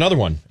 I have another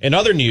one. In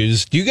other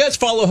news, do you guys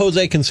follow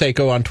Jose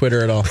Canseco on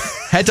Twitter at all?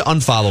 had to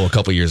unfollow a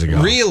couple years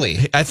ago.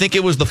 Really? I think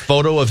it was the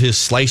photo of his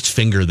sliced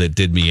finger that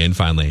did me in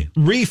finally.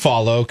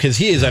 Refollow because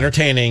he is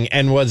entertaining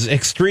and was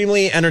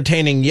extremely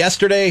entertaining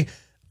yesterday.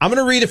 I'm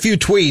going to read a few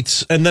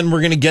tweets and then we're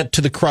going to get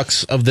to the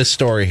crux of this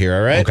story here,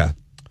 all right? Okay.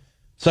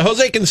 So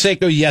Jose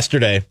Canseco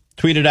yesterday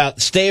tweeted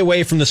out, stay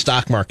away from the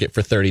stock market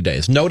for 30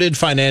 days. Noted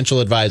financial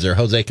advisor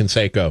Jose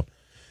Canseco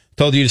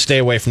told you to stay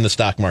away from the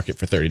stock market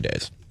for 30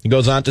 days. He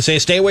goes on to say,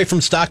 stay away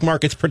from stock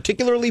markets,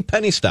 particularly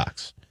penny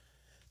stocks.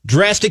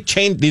 Drastic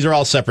change. These are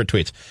all separate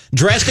tweets.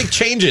 Drastic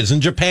changes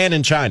in Japan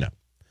and China.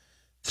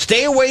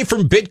 Stay away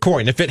from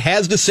Bitcoin if it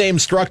has the same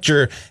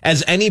structure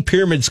as any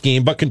pyramid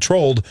scheme, but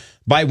controlled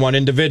by one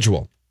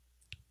individual.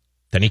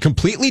 Then he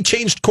completely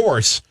changed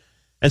course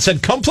and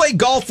said, come play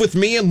golf with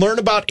me and learn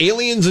about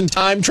aliens and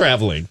time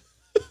traveling.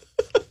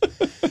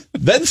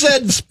 Then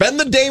said, spend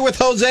the day with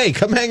Jose.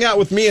 Come hang out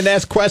with me and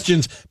ask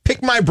questions.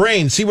 Pick my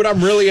brain. See what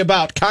I'm really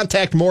about.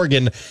 Contact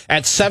Morgan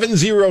at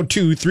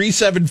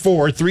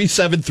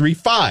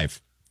 702-374-3735.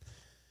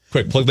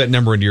 Quick, plug that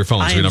number into your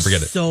phone so you don't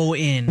forget it. So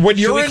in. When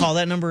Should you're we in- call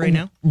that number right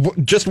now?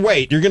 Just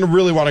wait. You're going to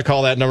really want to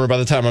call that number by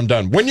the time I'm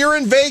done. When you're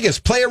in Vegas,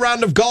 play a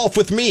round of golf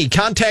with me.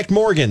 Contact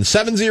Morgan,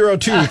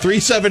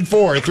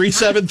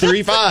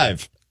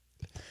 702-374-3735.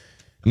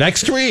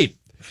 Next tweet.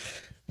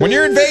 When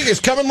you're in Vegas,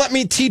 come and let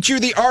me teach you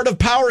the art of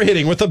power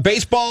hitting with a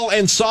baseball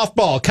and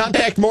softball.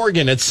 Contact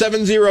Morgan at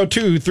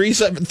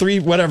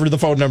 702-373, whatever the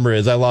phone number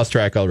is. I lost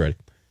track already.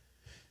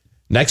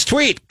 Next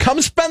tweet.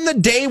 Come spend the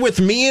day with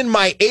me and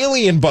my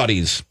alien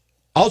buddies.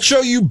 I'll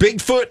show you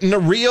Bigfoot and a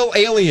real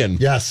alien.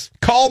 Yes.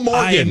 Call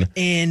Morgan I'm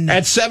in.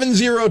 at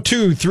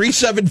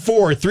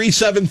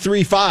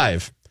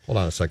 702-374-3735. Hold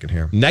on a second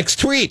here. Next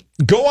tweet.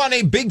 Go on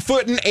a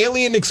Bigfoot and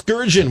alien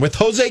excursion with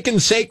Jose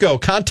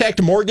Canseco.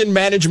 Contact Morgan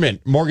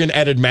Management. Morgan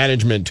added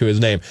management to his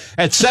name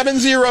at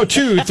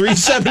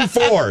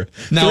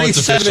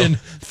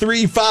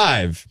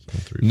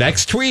 702-374-3735.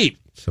 Next tweet.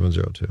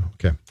 702.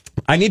 Okay.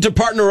 I need to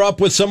partner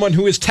up with someone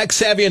who is tech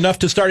savvy enough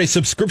to start a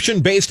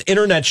subscription-based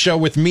internet show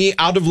with me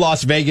out of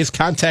Las Vegas.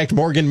 Contact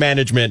Morgan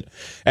Management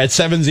at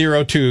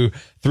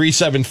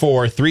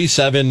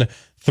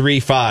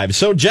 702-374-3735.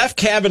 So Jeff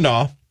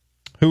Kavanaugh,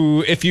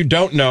 who, if you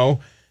don't know,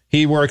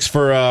 he works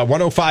for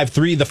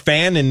 105.3 The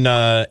Fan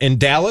in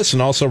Dallas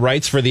and also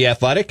writes for The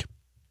Athletic.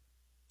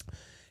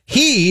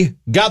 He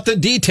got the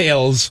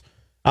details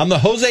on the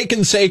Jose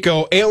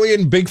Canseco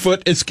alien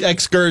Bigfoot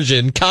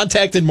excursion,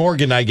 contacted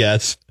Morgan, I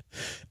guess,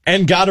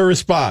 and got a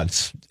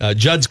response.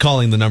 Judd's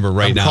calling the number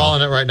right now. I'm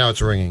calling it right now.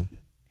 It's ringing.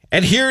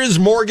 And here is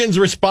Morgan's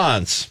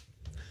response.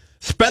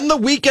 Spend the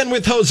weekend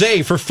with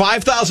Jose for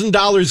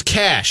 $5,000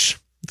 cash.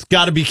 It's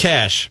got to be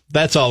cash.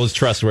 That's always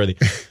trustworthy.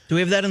 Do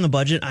we have that in the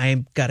budget?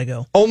 I gotta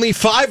go. Only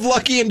 5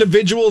 lucky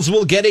individuals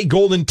will get a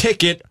golden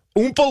ticket.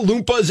 Oompa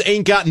Loompas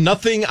ain't got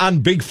nothing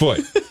on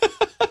Bigfoot.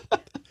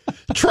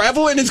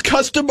 Travel in his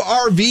custom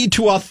RV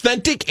to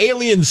authentic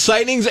alien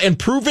sightings and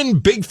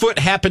proven Bigfoot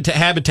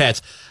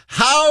habitats.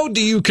 How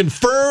do you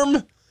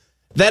confirm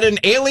that an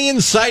alien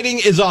sighting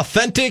is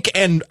authentic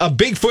and a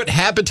Bigfoot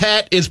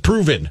habitat is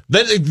proven?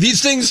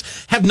 These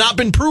things have not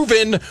been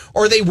proven,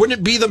 or they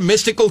wouldn't be the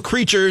mystical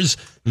creatures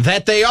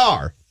that they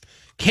are.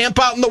 Camp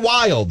out in the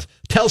wild,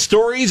 tell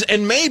stories,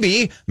 and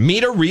maybe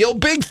meet a real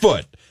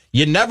Bigfoot.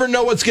 You never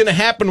know what's going to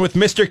happen with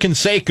Mr.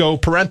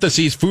 Canseco,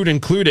 parentheses, food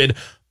included.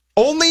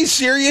 Only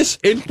serious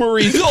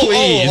inquiries,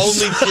 please.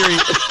 Only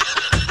serious.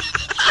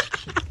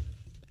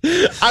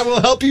 I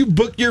will help you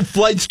book your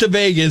flights to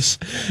Vegas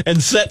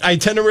and set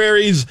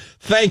itineraries.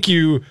 Thank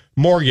you,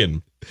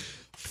 Morgan.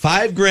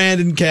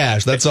 $5,000 in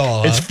cash. That's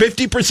all. It's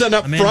 50%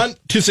 up front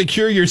to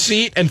secure your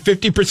seat and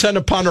 50%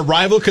 upon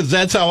arrival, because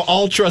that's how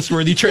all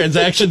trustworthy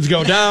transactions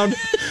go down.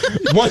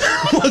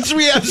 Once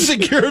we have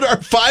secured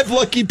our 5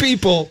 lucky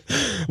people,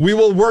 we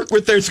will work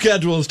with their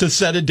schedules to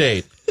set a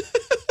date.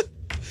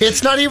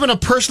 It's not even a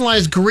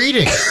personalized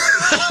greeting.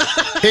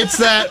 It's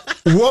that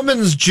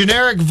woman's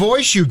generic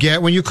voice you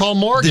get when you call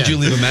Morgan. Did you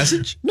leave a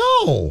message?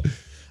 No.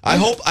 I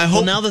hope.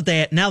 Well, now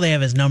they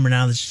have his number.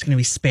 Now there's just going to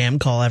be spam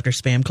call after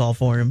spam call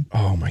for him.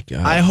 Oh my God!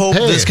 I hope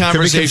this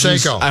conversation.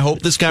 Canseco. I hope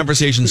this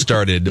conversation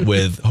started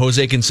with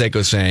Jose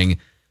Canseco saying,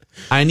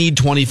 "I need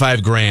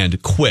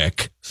 $25,000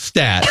 quick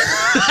stat."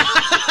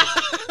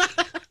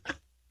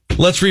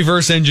 Let's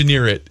reverse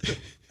engineer it.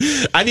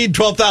 I need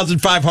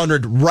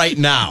 12,500 right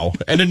now,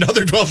 and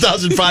another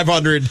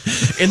 12,500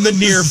 in the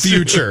near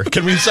future.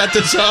 Can we set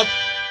this up?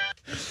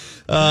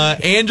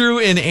 Andrew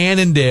in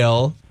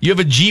Annandale, you have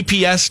a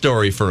GPS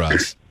story for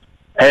us.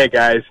 Hey,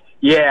 guys.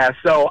 Yeah,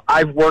 so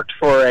I've worked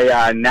for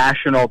a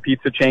national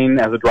pizza chain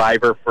as a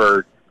driver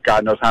for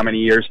God knows how many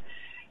years.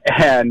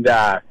 And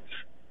I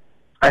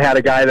had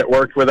a guy that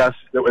worked with us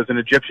that was an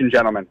Egyptian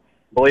gentleman.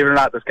 Believe it or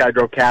not, this guy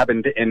drove cab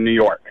in New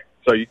York.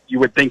 So you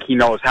would think he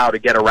knows how to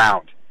get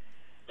around.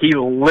 He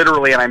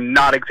literally, and I'm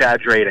not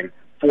exaggerating,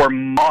 for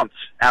months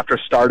after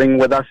starting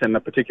with us in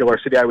the particular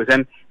city I was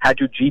in, had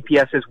to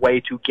GPS his way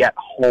to get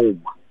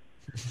home.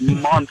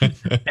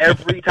 Months.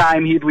 Every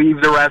time he'd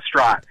leave the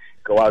restaurant,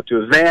 go out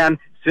to his van,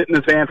 sit in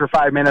his van for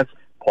 5 minutes,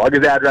 plug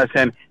his address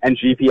in, and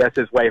GPS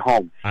his way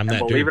home. And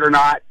believe it or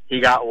not,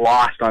 he got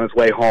lost on his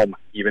way home,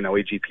 even though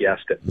he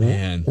GPSed it.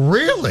 Man.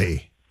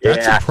 Really?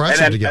 That's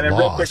impressive to get and then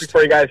lost. Real quick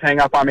before you guys hang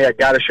up on me, I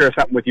got to share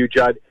something with you,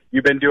 Judd.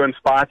 You've been doing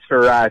spots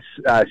for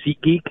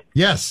SeatGeek.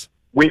 Yes.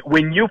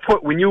 When you're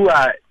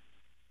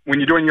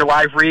doing your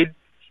live read,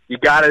 you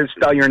got to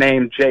spell your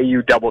name Judd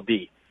instead of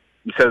the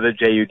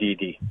Judd.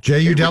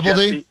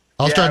 Judd?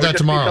 I'll start that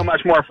tomorrow. So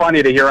much more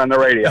funny to hear on the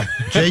radio.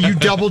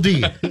 Judd.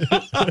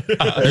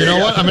 You know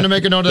what? I'm going to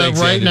make a note of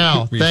that right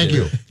now. Thank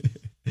you.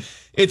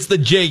 It's the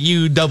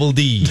Judd.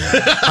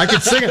 I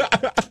could sing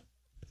it.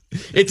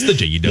 It's the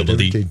Judd.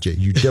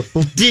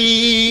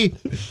 Judd.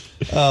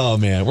 Oh,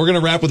 man. We're going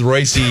to wrap with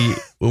Royce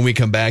when we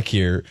come back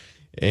here.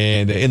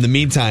 And in the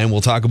meantime,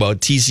 we'll talk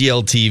about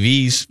TCL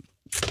TVs.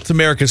 It's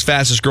America's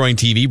fastest growing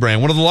TV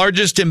brand, one of the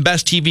largest and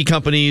best TV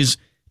companies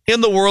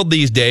in the world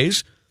these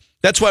days.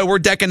 That's why we're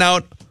decking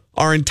out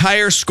our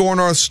entire Score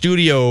North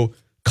studio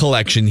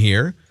collection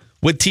here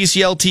with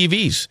TCL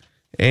TVs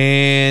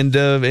and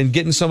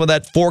getting some of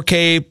that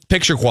 4K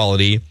picture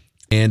quality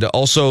and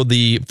also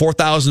the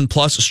 4,000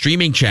 plus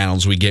streaming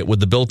channels we get with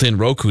the built-in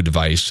Roku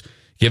device,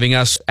 giving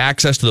us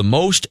access to the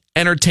most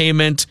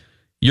entertainment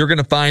you're going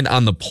to find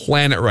on the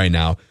planet right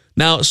now.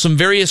 Now, some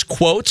various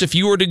quotes. If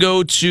you were to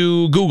go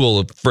to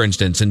Google, for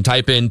instance, and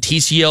type in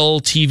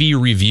TCL TV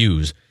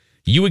reviews,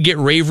 you would get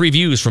rave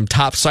reviews from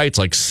top sites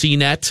like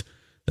CNET.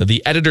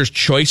 The Editor's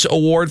Choice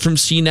Award from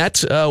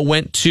CNET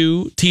went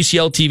to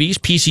TCL TVs.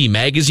 PC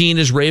Magazine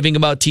is raving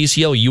about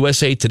TCL.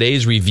 USA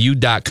Today's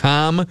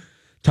Review.com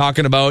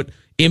talking about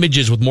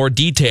images with more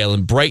detail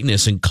and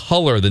brightness and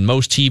color than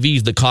most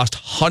TVs that cost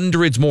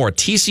hundreds more.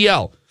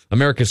 TCL,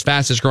 America's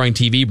fastest growing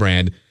TV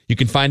brand. You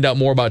can find out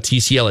more about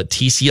TCL at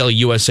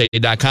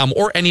TCLUSA.com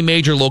or any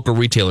major local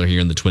retailer here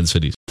in the Twin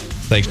Cities.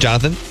 Thanks,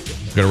 Jonathan.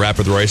 We're going to wrap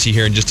with Royce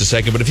here in just a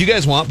second. But if you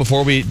guys want,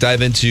 before we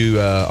dive into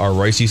our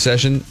Royce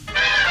session,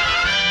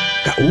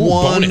 got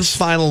one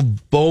final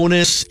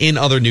bonus in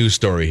other news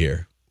story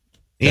here.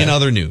 In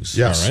other news.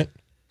 Yes. All right.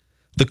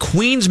 The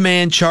Queens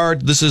man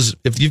charged. This is,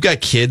 if you've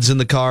got kids in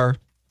the car,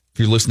 if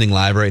you're listening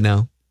live right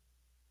now,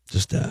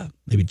 just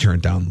maybe turn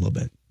it down a little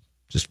bit.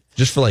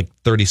 Just for like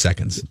 30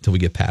 seconds until we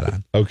get Pat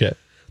on. Okay.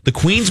 The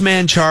Queens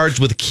man charged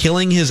with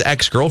killing his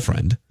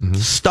ex-girlfriend,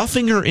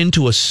 stuffing her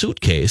into a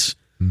suitcase,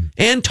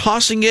 and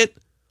tossing it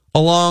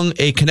along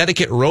a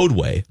Connecticut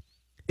roadway,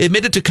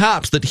 admitted to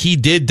cops that he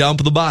did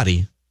dump the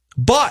body,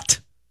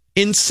 but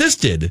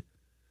insisted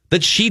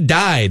that she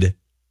died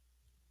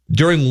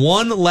during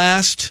one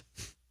last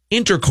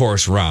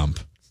intercourse romp,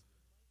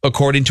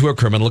 according to a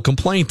criminal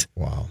complaint.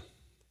 Wow.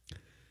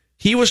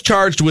 He was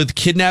charged with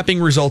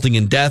kidnapping resulting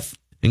in death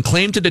and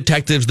claimed to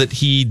detectives that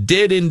he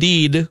did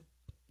indeed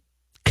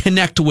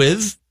connect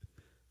with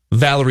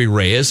Valerie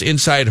Reyes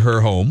inside her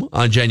home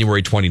on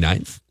January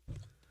 29th.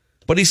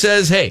 But he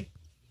says, hey,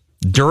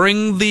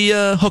 during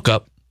the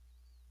hookup,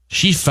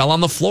 she fell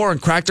on the floor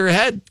and cracked her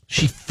head.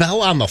 She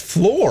fell on the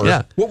floor?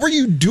 Yeah. What were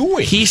you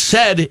doing? He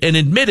said and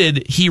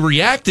admitted he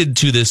reacted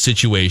to this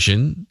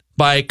situation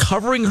by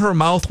covering her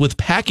mouth with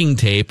packing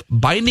tape,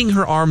 binding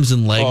her arms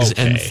and legs,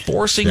 and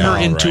forcing her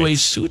into a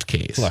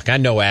suitcase. Look, I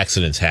know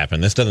accidents happen.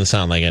 This doesn't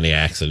sound like any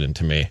accident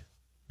to me.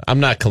 I'm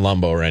not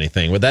Columbo or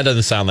anything, but that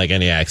doesn't sound like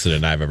any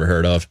accident I've ever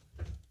heard of.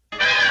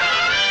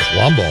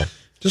 Columbo.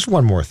 Just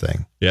one more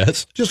thing.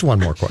 Yes? Just one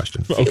more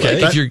question. Okay.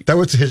 That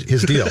was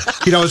his deal.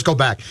 He'd always go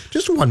back.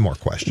 Just one more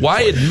question.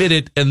 Why admit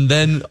it and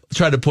then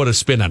try to put a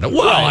spin on it?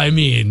 Well, I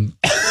mean,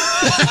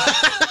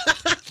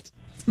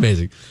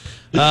 Amazing.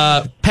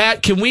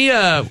 Pat, can we?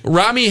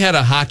 Rami had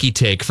a hockey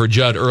take for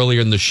Judd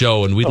earlier in the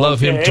show, and we'd love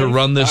him to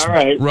run this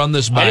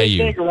by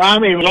you. I think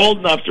Rami was old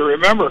enough to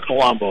remember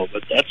Columbo,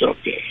 but that's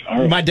okay. All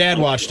right. My dad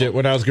watched it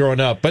when I was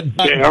growing up, but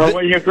or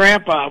when your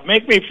grandpa.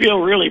 Make me feel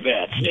really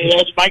bad. See,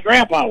 that's my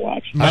grandpa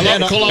watched. I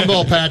love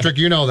Columbo, Patrick.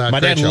 You know that. My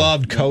dad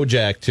loved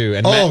Kojak too,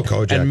 and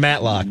Kojak and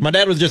Matlock. My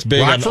dad was just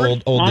big on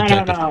old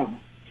detectives. I don't know.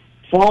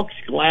 Falk's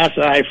glass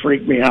eye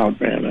freaked me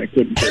out, man. I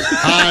couldn't take it.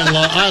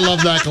 I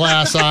love that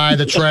glass eye,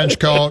 the trench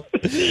coat.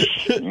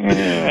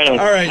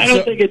 I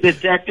don't think a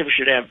detective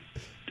should have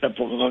a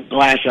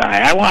glass eye.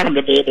 I want him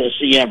to be able to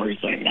see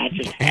everything, not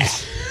just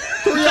half.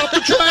 Hurry up the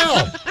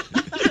trail.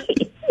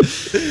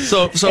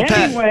 So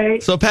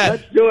anyway, Pat,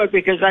 let's do it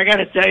because I got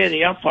to tell you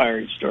the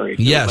umpiring story.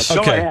 Too, yes.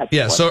 Go ahead.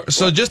 Yeah. So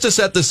just to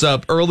set this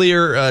up,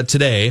 earlier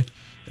today,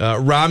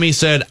 Rami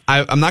said,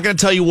 "I'm not going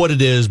to tell you what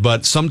it is,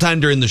 but sometime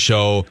during the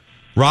show."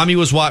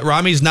 Rami's not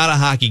a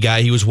hockey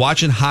guy. He was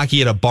watching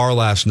hockey at a bar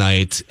last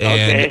night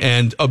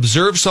and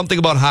observed something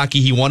about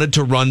hockey he wanted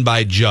to run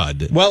by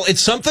Judd. Well,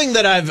 it's something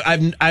that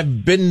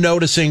I've been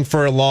noticing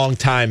for a long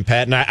time,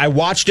 Pat, and I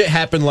watched it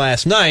happen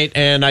last night,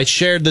 and I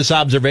shared this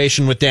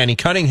observation with Danny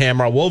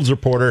Cunningham, our Wolves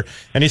reporter,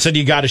 and he said,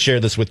 you got to share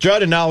this with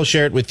Judd, and now I'll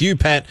share it with you,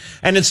 Pat.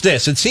 And it's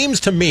this. It seems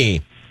to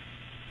me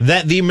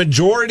that the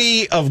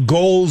majority of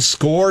goals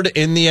scored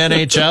in the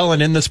NHL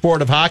and in the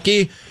sport of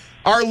hockey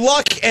are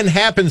luck and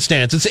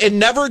happenstance. It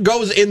never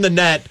goes in the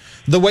net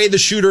the way the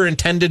shooter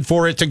intended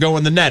for it to go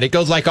in the net. It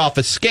goes like off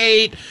a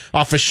skate,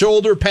 off a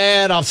shoulder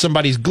pad, off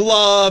somebody's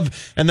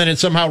glove, and then it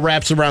somehow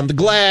wraps around the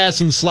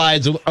glass and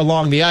slides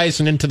along the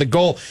ice and into the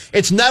goal.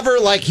 It's never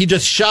like he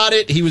just shot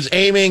it, he was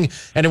aiming,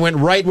 and it went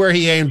right where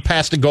he aimed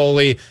past the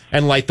goalie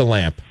and light the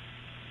lamp.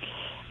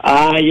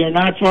 You're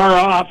not far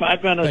off.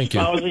 I've been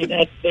espousing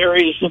that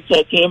theory since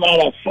I came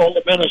out of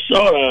Fulda,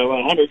 Minnesota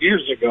 100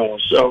 years ago.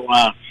 So,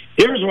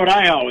 here's what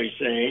I always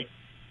say.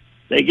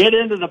 They get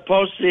into the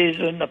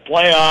postseason, the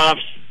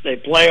playoffs, they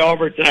play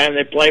overtime,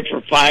 they play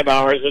for 5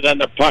 hours, and then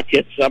the puck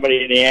hits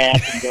somebody in the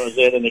ass and goes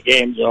in and the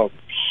game's over.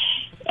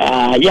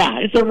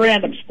 It's a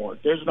random sport.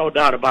 There's no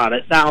doubt about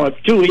it. Now, if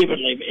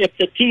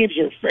the teams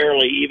are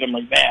fairly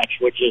evenly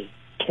matched, which is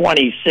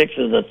 26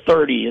 of the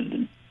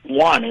 31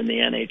 in the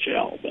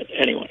NHL. But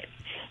anyway,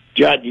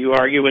 Judd, do you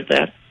argue with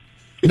that?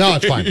 No,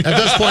 it's fine. At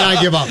this point,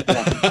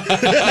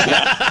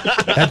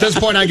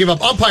 I give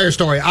up. Umpire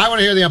story. I want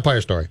to hear the umpire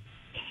story.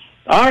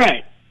 All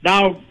right.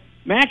 Now,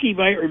 Mackie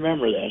might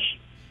remember this.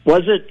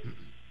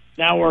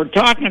 Now we're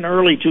talking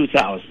early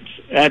 2000s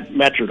at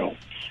Metrodome.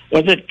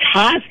 Was it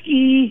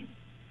Koski?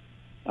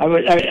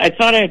 I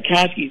thought I had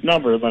Koski's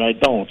number, but I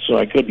don't, so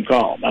I couldn't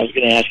call him. I was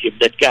going to ask him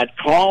that got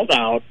called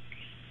out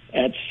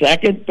at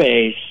second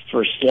base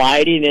for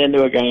sliding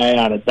into a guy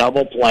on a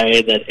double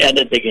play that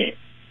ended the game.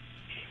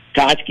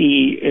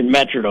 Koski in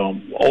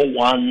Metrodome,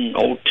 01,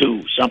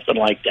 02, something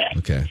like that.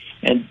 Okay.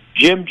 And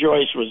Jim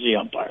Joyce was the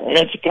umpire. And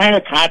it's kind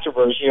of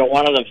controversial.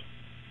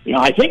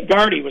 I think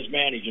Gardy was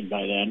managing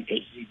by then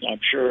because I'm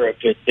sure if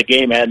the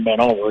game hadn't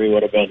been over, he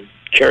would have been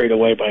carried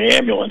away by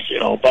ambulance,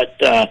 and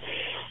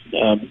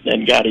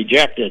got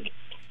ejected.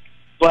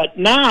 But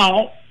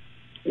now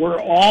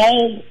we're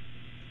all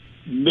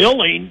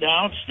milling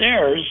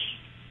downstairs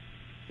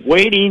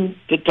waiting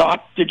to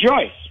talk to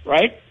Joyce,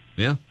 right?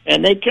 Yeah.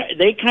 And they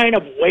kind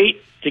of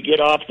wait to get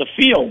off the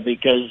field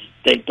because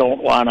they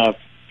don't want to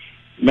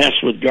mess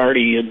with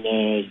Gardy and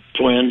the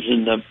Twins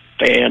and the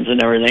fans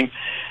and everything.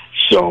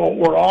 So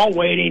we're all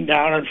waiting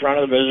down in front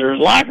of the visitors'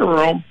 locker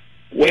room,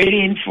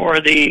 waiting for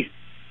the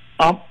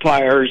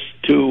umpires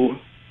to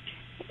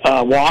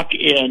walk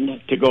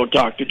in to go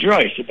talk to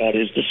Joyce about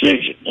his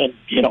decision. And,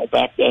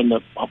 back then the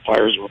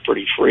umpires were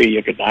pretty free.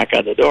 You could knock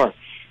on the door.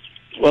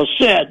 Well,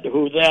 Sid,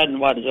 who then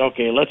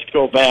let's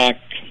go back.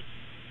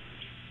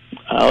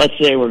 Let's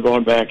say we're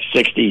going back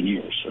 16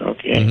 years,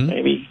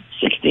 maybe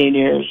 16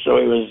 years. So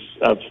he was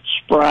a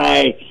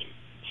spry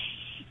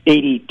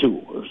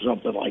 82 or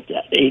something like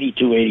that,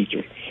 82,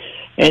 83.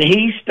 And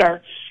he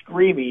starts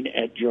screaming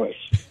at Joyce.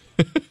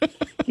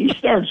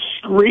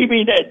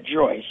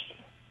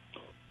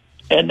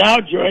 And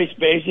now Joyce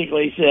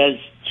basically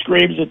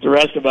screams at the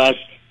rest of us,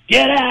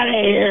 "Get out of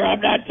here, I'm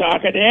not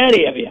talking to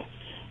any of you."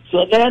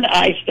 So then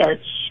I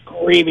start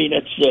screaming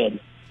at Sid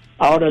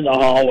out in the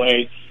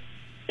hallway,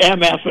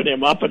 MFing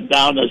him up and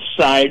down the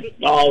side,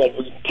 all of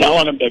us,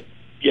 telling him that,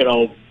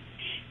 you're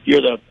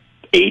the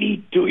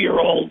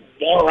 82-year-old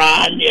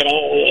moron,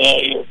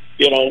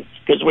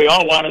 because we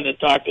all wanted to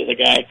talk to the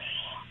guy.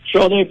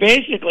 So they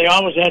basically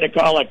always had to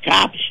call the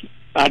cops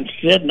on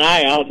Sid and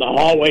I out in the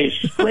hallway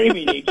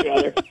screaming at each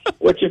other,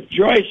 which if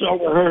Joyce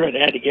overheard it,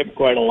 had to give him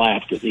quite a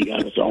laugh because he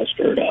got us all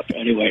stirred up.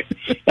 Anyway,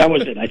 that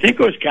was it. I think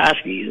it was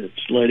Koski that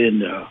slid in,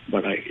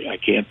 but I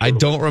can't. I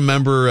don't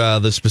remember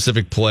the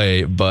specific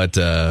play, but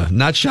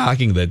not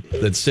shocking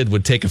that Sid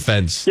would take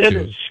offense. Sid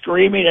was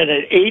screaming at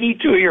an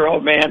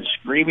 82-year-old man,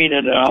 screaming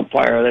at an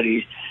umpire that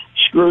he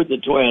screwed the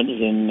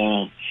Twins,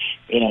 and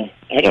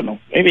I don't know.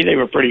 Maybe they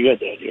were pretty good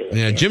that year.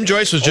 Yeah, Jim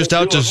Joyce was just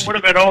out to. It would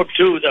have been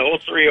 02, the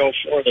 03,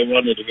 04, they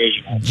won the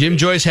division. Jim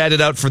Joyce had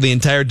it out for the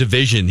entire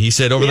division. He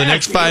said, over the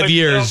next 5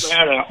 years,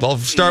 I'll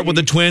start with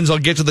the Twins, I'll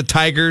get to the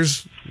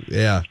Tigers.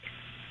 Yeah.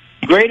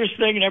 Greatest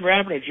thing that ever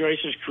happened to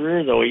Joyce's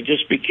career, though, he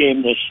just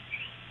became this.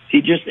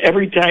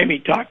 Every time he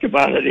talked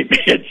about it, it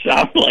made it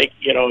sound like,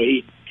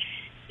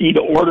 he'd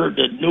ordered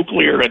a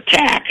nuclear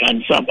attack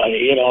on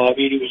somebody.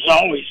 He was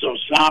always so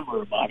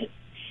somber about it.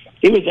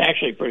 He was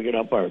actually a pretty good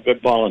umpire,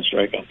 good ball and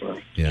strike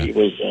umpire. Yeah. He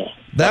was.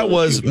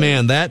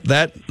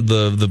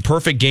 The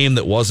perfect game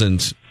that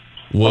wasn't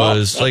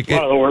was one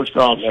of the worst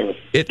calls ever.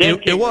 It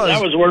was.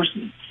 That was worse.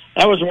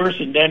 That was worse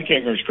than Den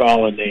Kinger's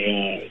call in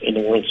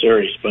the World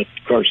Series, but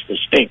of course the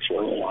stakes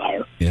were a little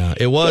higher. Yeah,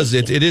 it was.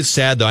 It is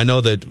sad though. I know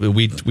that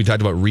we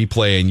talked about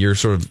replay, and your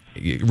sort of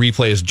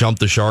replay has jumped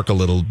the shark a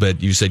little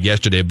bit. You said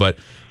yesterday, but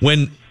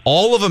when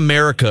all of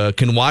America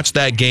can watch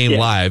that game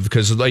live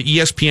because like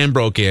ESPN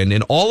broke in,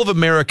 and all of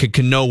America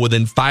can know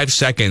within 5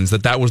 seconds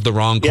that was the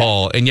wrong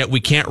call, and yet we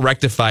can't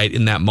rectify it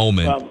in that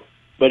moment.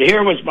 But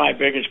here was my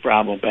biggest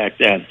problem back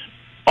then.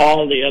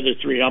 All the other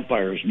three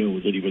umpires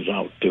knew that he was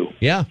out too.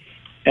 Yeah.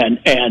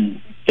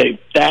 And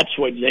that's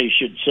what they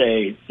should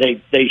say.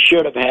 They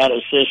should have had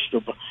a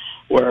system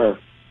where,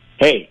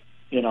 hey,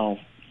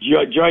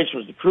 Joyce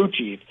was the crew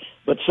chief,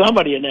 but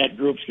somebody in that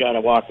group's got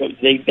to walk.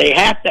 They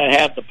have to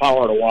have the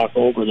power to walk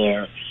over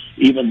there.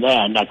 Even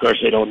then, of course,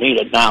 they don't need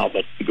it now.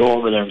 But to go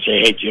over there and say,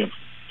 "Hey, Jim,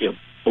 you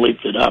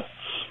bleeped it up,"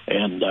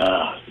 and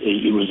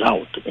he was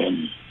out,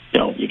 and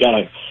you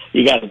gotta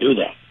do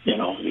that.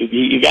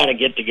 You got to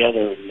get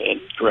together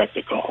and correct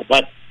the call.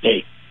 But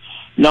hey,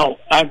 no,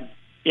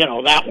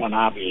 that one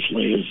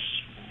obviously is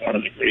one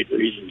of the great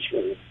reasons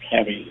for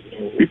having a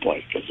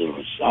replay because it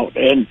was out.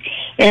 And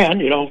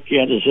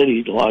Kansas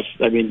City lost.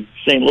 I mean,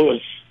 St.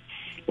 Louis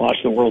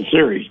lost the World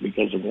Series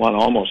because of one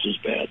almost as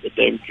bad that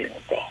David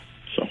Kinger call.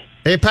 So.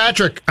 Hey,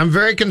 Patrick, I'm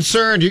very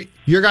concerned.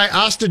 Your guy,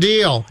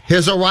 Astudillo,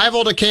 his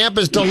arrival to camp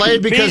is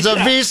delayed because of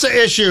visa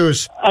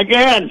issues.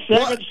 Again,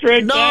 second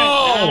straight No!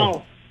 time.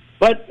 No.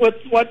 But with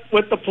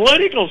the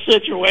political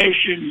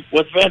situation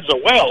with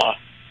Venezuela,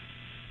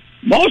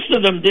 most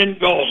of them didn't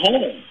go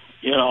home.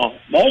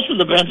 Most of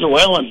the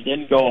Venezuelans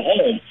didn't go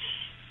home.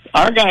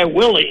 Our guy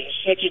Willie is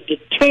such a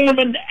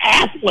determined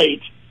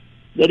athlete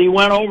that he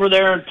went over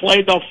there and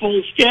played the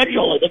full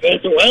schedule of the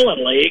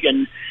Venezuelan league,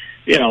 and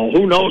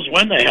who knows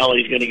when the hell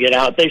he's going to get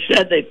out. They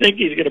said they think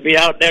he's going to be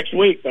out next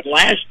week, but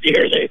last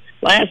year they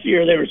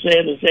were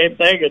saying the same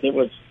thing, and it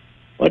was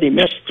he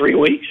missed 3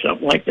 weeks,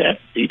 something like that.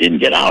 He didn't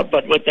get out,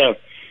 but with the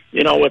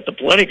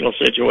political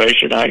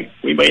situation,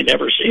 we may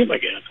never see him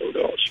again. Who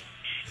knows?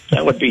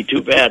 That would be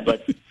too bad.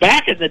 But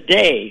back in the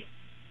day,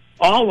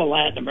 all the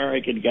Latin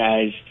American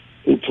guys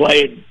who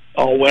played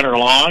all winter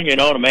long,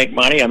 to make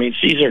money. I mean,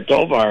 Cesar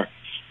Tovar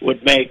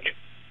he'd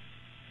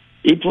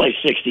play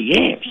 60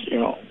 games,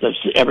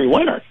 every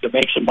winter to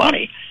make some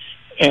money.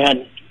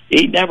 And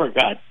he never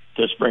got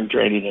to spring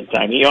training in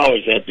time. He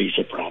always had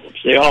visa problems.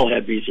 They all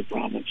had visa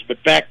problems.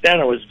 But back then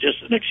it was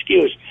just an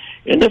excuse.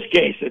 In this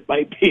case, it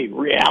might be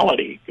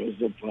reality because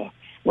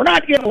we're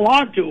not getting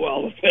along too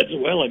well with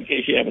Venezuela, in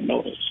case you haven't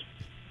noticed.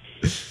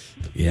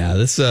 Yeah,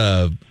 this.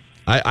 I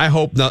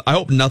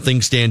hope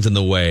nothing stands in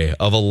the way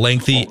of a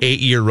lengthy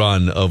 8-year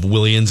run of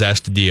Willians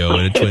Astudillo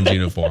in a Twins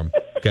uniform.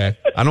 Okay,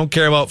 I don't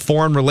care about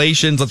foreign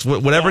relations.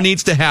 Whatever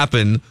needs to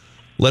happen.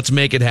 Let's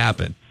make it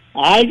happen.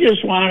 I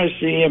just want to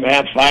see him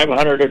have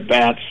 500 at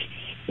bats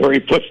where he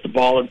puts the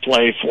ball in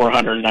play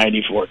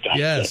 494 times.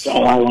 Yes. That's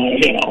all I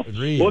want.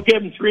 Agreed. We'll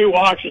give him 3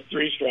 walks and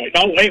 3 strikes.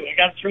 No, wait, we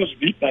got to throw some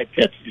beat by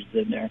pitches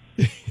in there.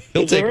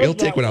 he'll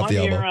take one off the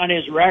elbow. Year on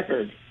his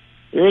record.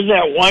 There is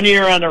that 1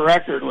 year on the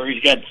record where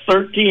he's got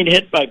 13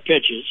 hit by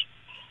pitches,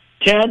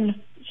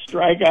 10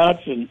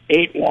 strikeouts, and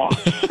 8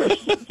 walks.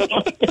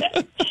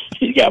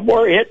 He's got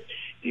more hit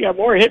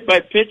by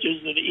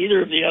pitches than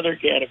either of the other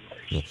categories.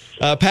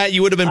 Pat,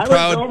 you would have been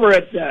proud.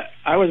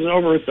 I was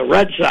over at the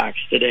Red Sox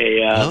today.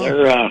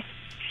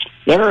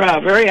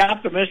 They're very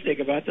optimistic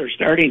about their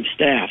starting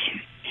staff.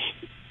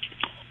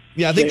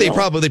 Yeah, I think they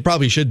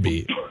probably should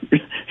be.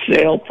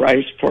 Sale,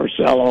 Price,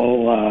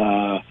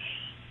 Porcello.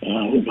 Who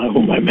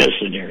am I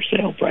missing here?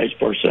 Sale, Price,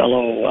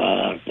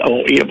 Porcello,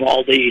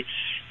 Eovaldi,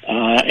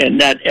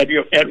 and that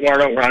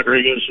Eduardo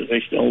Rodriguez, who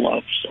they still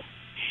love. So,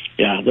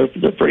 yeah,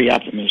 they're pretty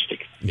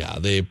optimistic. Yeah,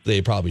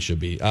 they probably should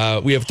be.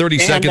 We have 30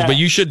 seconds, but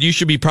you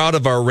should be proud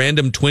of our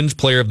random Twins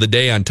player of the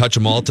day on Touch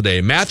 'Em All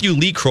today, Matthew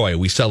LeCroy.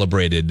 We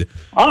celebrated.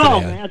 Oh,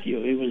 today.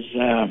 Matthew, he was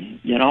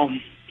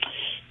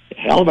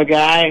hell of a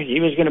guy. He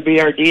was going to be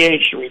our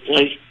DH to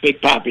replace Big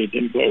Papi. It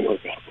didn't quite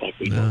work out like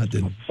we No, it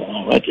didn't. So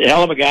that's a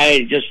hell of a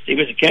guy. He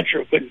was a catcher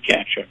who couldn't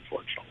catch,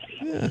 unfortunately.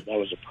 Yeah. That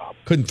was a problem.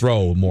 Couldn't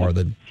throw more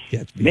than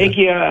catch. Make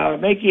you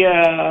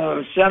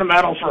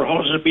sentimental for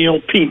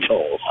Josebio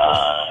Pinto.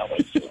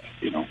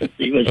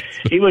 He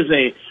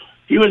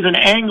was an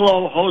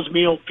Anglo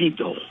Josebio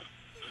Pinto.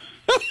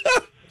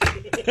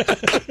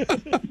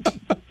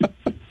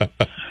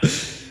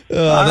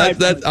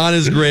 That on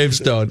his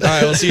gravestone. All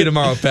right, we'll see you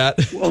tomorrow, Pat.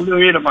 We'll do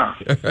you tomorrow.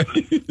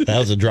 That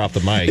was a drop the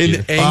mic.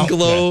 An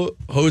Anglo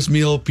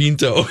Hostmeal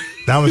Pinto.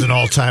 That was an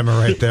all-timer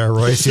right there,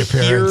 Royce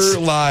appearance.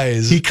 Pure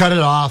lies. He cut it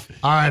off.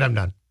 All right, I'm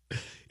done.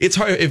 It's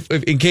hard if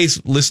in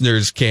case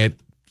listeners can't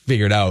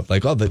figure it out.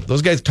 Like,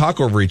 those guys talk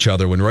over each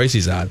other when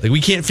Royce's on. Like,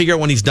 we can't figure out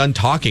when he's done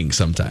talking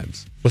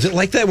sometimes. Was it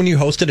like that when you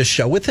hosted a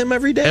show with him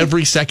every day?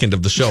 Every second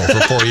of the show for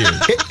 4 years.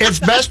 It's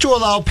best to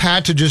allow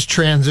Pat to just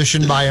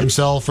transition by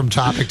himself from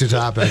topic to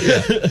topic.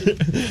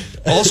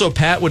 Also,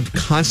 Pat would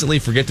constantly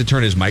forget to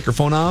turn his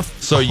microphone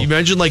off. So you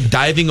imagine like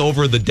diving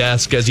over the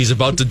desk as he's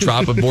about to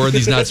drop a board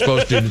he's not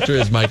supposed to turn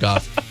his mic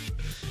off.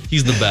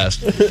 He's the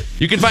best.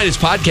 You can find his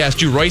podcast,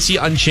 too, Royce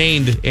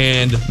Unchained,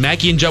 and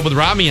Mackie and Judd with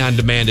Rami on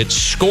demand at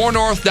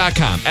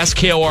scorenorth.com,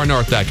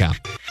 SKORnorth.com.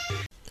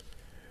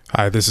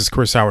 Hi, this is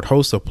Chris Howard,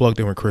 host of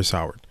Plugged In with Chris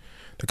Howard.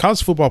 The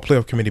College Football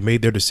Playoff Committee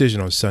made their decision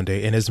on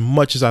Sunday, and as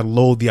much as I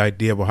loathe the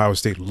idea of Ohio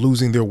State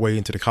losing their way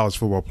into the College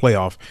Football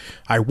Playoff,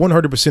 I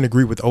 100%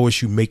 agree with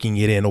OSU making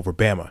it in over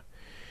Bama.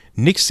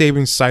 Nick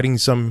Saban citing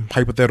some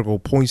hypothetical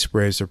point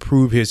spreads to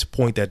prove his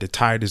point that the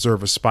Tide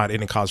deserve a spot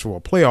in the college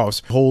football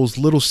playoffs holds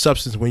little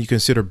substance when you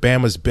consider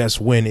Bama's best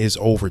win is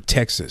over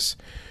Texas.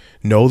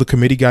 No, the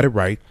committee got it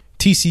right.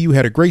 TCU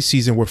had a great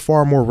season with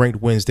far more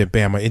ranked wins than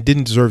Bama and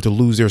didn't deserve to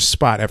lose their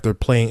spot after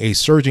playing a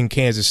surging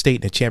Kansas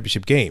State in a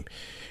championship game.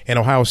 And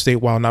Ohio State,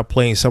 while not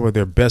playing some of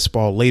their best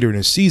ball later in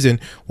the season,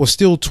 was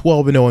still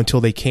 12-0 until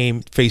they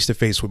came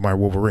face-to-face with my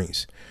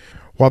Wolverines.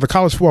 While the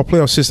college football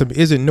playoff system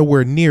isn't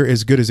nowhere near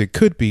as good as it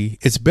could be,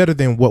 it's better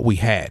than what we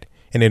had.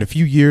 And in a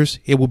few years,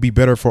 it will be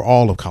better for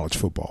all of college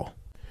football.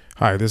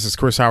 Hi, this is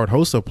Chris Howard,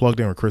 host of Plugged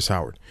In with Chris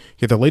Howard.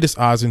 Get the latest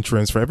odds and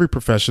trends for every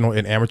professional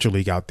and amateur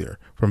league out there.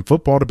 From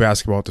football to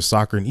basketball to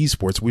soccer and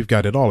esports, we've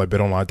got it all at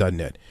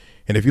betonline.net.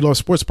 And if you love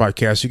sports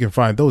podcasts, you can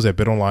find those at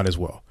BetOnline as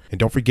well. And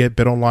don't forget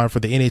BetOnline for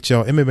the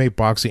NHL, MMA,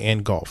 boxing,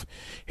 and golf.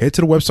 Head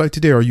to the website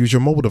today or use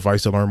your mobile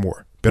device to learn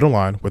more.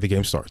 BetOnline, where the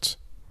game starts.